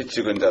지극히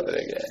적은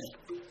자들에게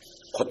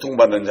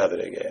고통받는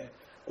자들에게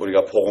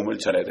우리가 복음을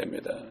전해야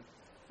됩니다.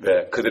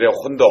 왜? 그들의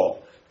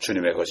혼도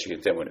주님의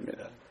것이기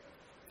때문입니다.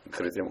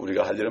 그렇기 때문에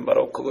우리가 할 일은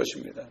바로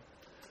그것입니다.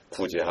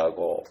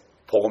 구제하고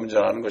복음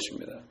전하는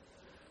것입니다.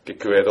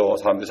 교회도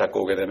사람들이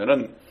자꾸 오게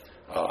되면은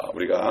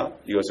우리가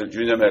이것을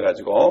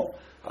유념해가지고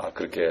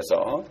그렇게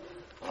해서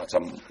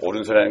참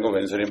옳은소리 아닌 거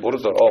왼소리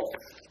모르도록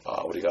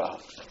우리가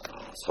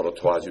서로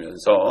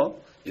도와주면서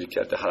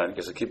이렇게 할 때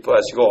하나님께서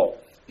기뻐하시고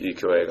이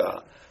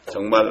교회가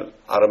정말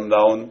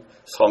아름다운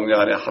성령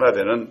안에 하나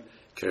되는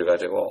교회가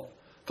되고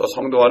또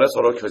성도 간에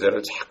서로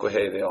교제를 자꾸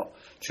해야 돼요.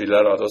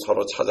 주일날 와도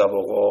서로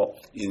찾아보고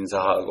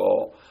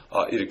인사하고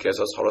이렇게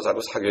해서 서로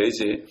자꾸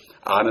사귀어야지.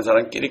 아는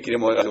사람끼리끼리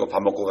모여가지고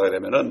밥 먹고 가게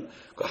되면은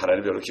그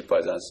하나님 별로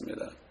기뻐하지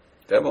않습니다.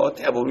 뭐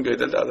대부분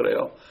교회들 다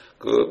그래요.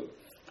 그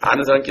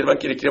아는 사람끼리만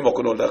끼리끼리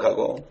먹고 놀다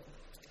가고,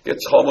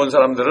 처음 온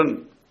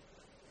사람들을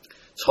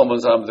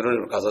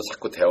가서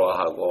자꾸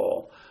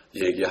대화하고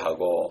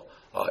얘기하고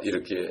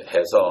이렇게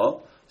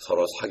해서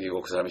서로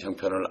사귀고 그 사람의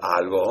형편을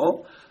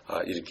알고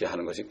이렇게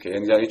하는 것이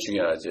굉장히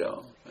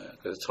중요하죠.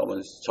 그래서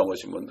처음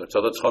오신 분들,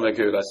 저도 처음에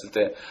교회 갔을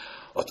때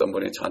어떤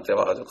분이 저한테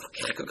와가지고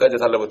그렇게 끝까지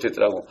달라붙어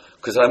있더라고.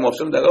 그 사람이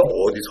없으면 내가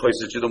어디 서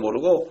있을지도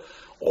모르고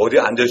어디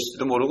앉아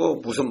있을지도 모르고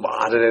무슨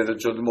말을 해야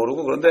될지도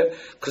모르고, 그런데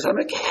그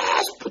사람이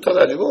계속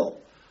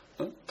붙어가지고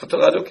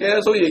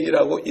계속 얘기를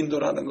하고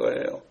인도를 하는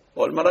거예요.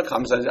 얼마나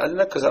감사한지. 아니,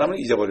 나 그 사람을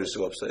잊어버릴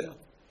수가 없어요.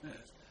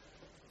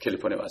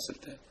 캘리포니아에 왔을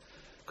때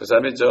그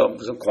사람이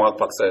무슨 공학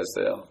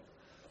박사였어요.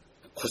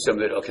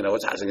 코스염도 이렇게 나고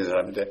잘생긴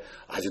사람인데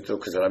아직도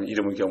그 사람이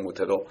이름은 기억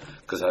못해도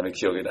그 사람이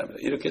기억이 납니다.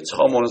 이렇게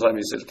처음 오는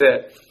사람이 있을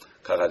때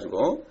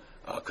가가지고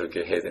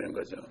그렇게 해야 되는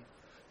거죠.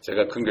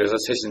 제가 큰 교회에서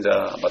새신자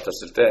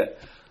맡았을 때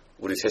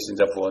우리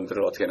새신자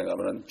부원들을 어떻게 하는가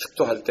하면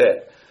축도할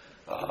때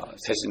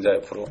새신자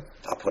옆으로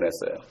다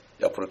보냈어요.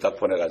 옆으로 딱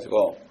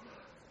보내가지고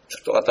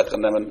축도가 딱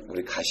끝나면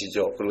우리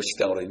가시죠. 그리고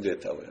식당으로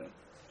인도했다고요.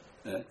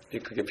 예?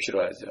 그게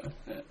필요하죠.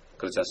 예?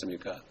 그렇지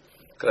않습니까?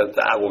 그래서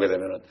딱 오게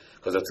되면은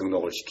거기서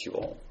등록을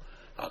시키고,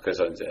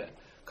 그래서 이제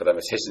그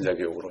다음에 새신자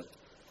교육으로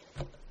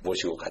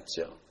모시고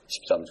갔죠.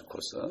 13주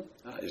코스.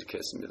 이렇게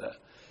했습니다.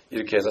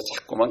 이렇게 해서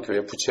자꾸만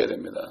교회에 붙여야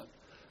됩니다.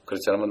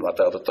 그렇지 않으면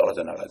왔다 가도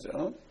떨어져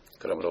나가죠.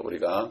 그러므로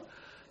우리가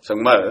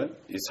정말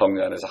이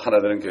성령 안에서 하나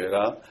되는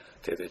교회가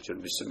되야 될 줄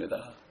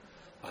믿습니다.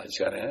 이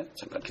시간에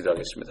잠깐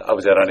기도하겠습니다.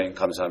 아버지 하나님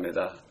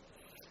감사합니다.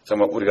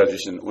 정말 우리에게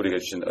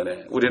주신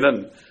은혜.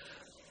 우리는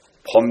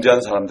범죄한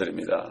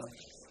사람들입니다.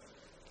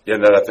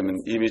 옛날 같으면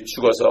이미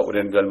죽어서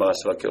우리는 멸망할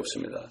수밖에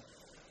없습니다.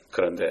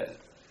 그런데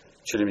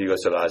주님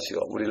이것을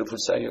아시고 우리를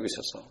불쌍히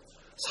여기셔서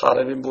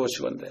사람이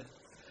무엇이건데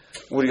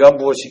우리가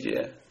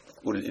무엇이기에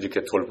우리를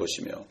이렇게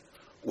돌보시며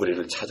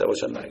우리를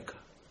찾아오셨나이까.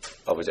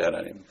 아버지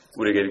하나님,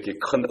 우리에게 이렇게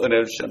큰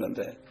은혜를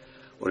주셨는데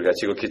우리가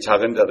지극히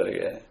작은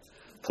자들에게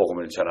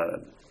복음을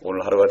전하는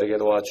오늘 하루가 되게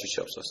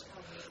도와주시옵소서.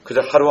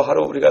 그저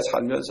하루하루 우리가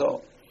살면서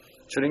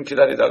주님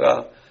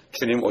기다리다가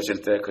주님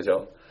오실 때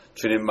그저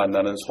주님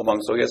만나는 소망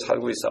속에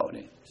살고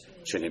있사오니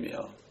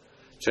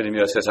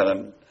주님이여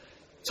세상은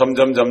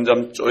점점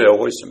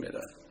쪼여오고 있습니다.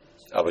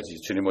 아버지,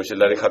 주님 오실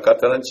날이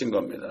가깝다는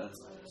증거입니다.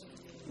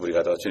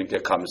 우리가 더 주님께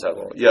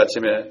감사하고 이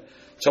아침에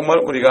정말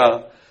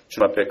우리가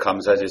주님 앞에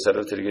감사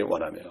제사를 드리길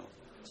원하며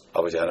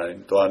아버지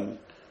하나님 또한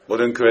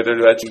모든 교회들을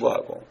위하여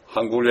중보하고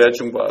한국을 위하여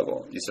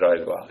중보하고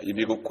이스라엘과 이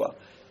미국과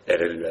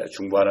LA를 위하여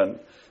중보하는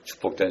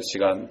축복된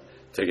시간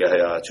되게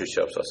하여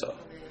주시옵소서.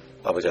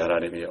 아버지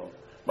하나님이여,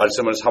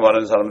 말씀을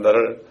삼하는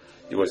사람들을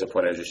이곳에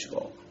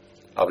보내주시고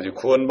아버지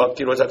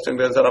구원받기로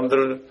작정된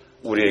사람들을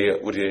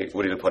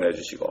우리를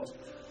보내주시고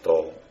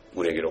또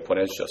우리에게로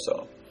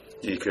보내주셔서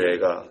이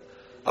교회가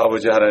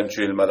아버지 하나님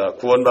주일마다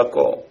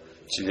구원받고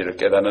진리를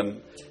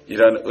깨닫는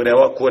이러한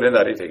은혜와 구원의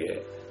날이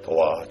되게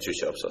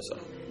도와주시옵소서.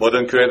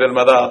 모든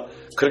교회들마다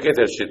그렇게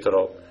될 수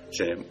있도록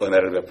주님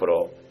은혜를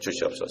베풀어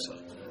주시옵소서.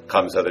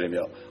 감사드리며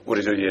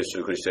우리 주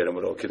예수 그리스도의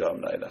이름으로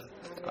기도합니다.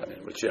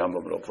 아멘. 우리 주의 한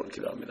번으로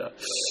기도합니다.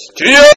 주여!